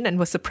graduation and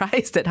was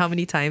surprised at how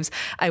many times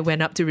I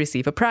went up to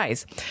receive a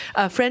prize.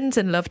 Friends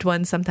and loved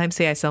ones sometimes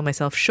say I sell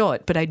myself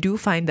short, but I do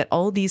find that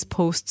all these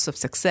posts of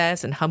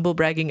success and humble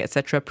bragging,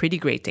 etc., pretty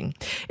grating.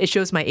 It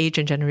shows my age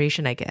and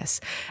generation, I guess.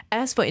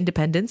 As for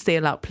independence, they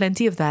allowed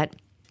plenty of that.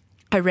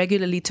 I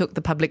regularly took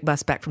the public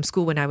bus back from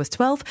school when I was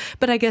 12,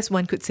 but I guess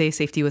one could say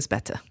safety was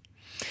better.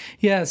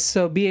 Yeah,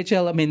 so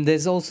BHL,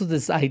 there's also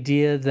this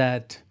idea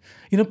that,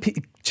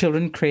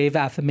 children crave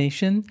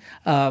affirmation.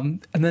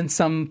 And then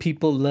some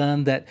people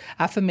learn that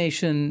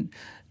affirmation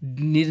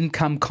needn't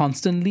come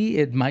constantly.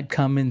 It might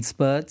come in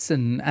spurts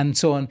and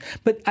so on.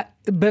 But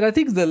I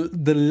think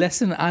the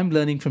lesson I'm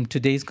learning from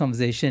today's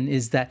conversation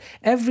is that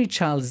every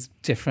child is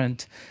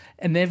different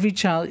and every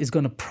child is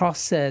going to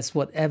process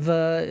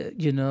whatever,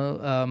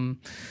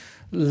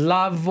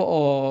 love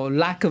or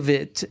lack of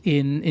it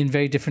in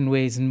very different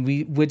ways. And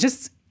we're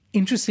just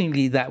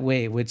interestingly that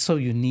way. We're so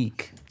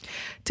unique.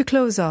 To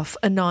close off,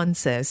 Anon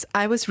says,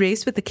 I was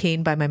raised with a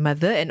cane by my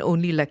mother and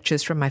only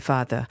lectures from my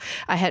father.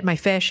 I had my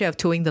fair share of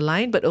towing the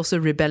line, but also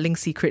rebelling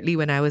secretly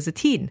when I was a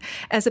teen.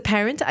 As a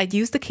parent, I'd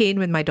used the cane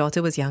when my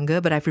daughter was younger,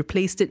 but I've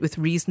replaced it with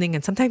reasoning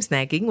and sometimes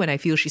nagging when I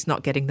feel she's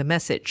not getting the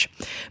message.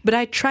 But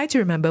I try to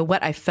remember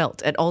what I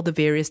felt at all the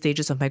various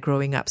stages of my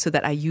growing up so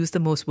that I use the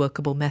most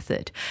workable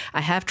method.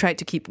 I have tried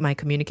to keep my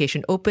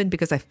communication open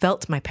because I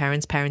felt my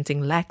parents'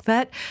 parenting lacked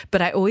that,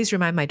 but I always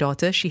remind my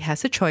daughter she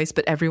has a choice,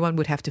 but everyone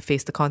would have to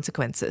face the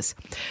consequences.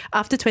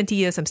 After 20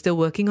 years, I'm still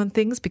working on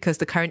things because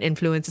the current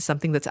influence is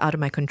something that's out of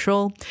my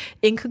control.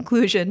 In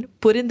conclusion,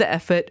 put in the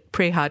effort,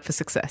 pray hard for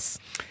success.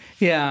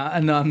 Yeah,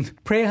 and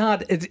pray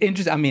hard, it's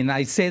interesting. I mean,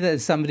 I say that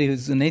as somebody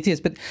who's an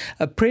atheist,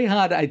 but pray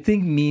hard, I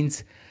think,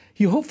 means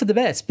you hope for the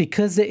best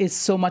because there is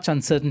so much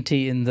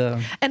uncertainty in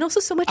the and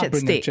also so much at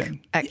stake,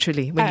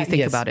 actually, when you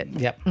think about it.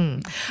 Yep.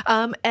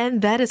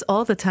 And that is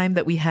all the time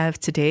that we have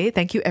today.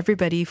 Thank you,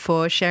 everybody,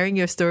 for sharing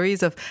your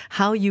stories of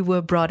how you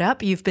were brought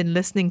up. You've been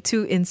listening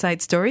to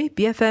Inside Story,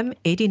 BFM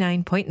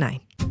 89.9.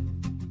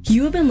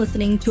 You have been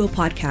listening to a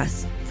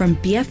podcast from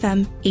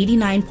BFM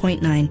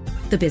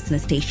 89.9, the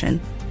business station.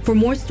 For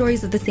more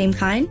stories of the same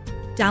kind,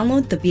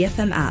 download the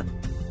BFM app.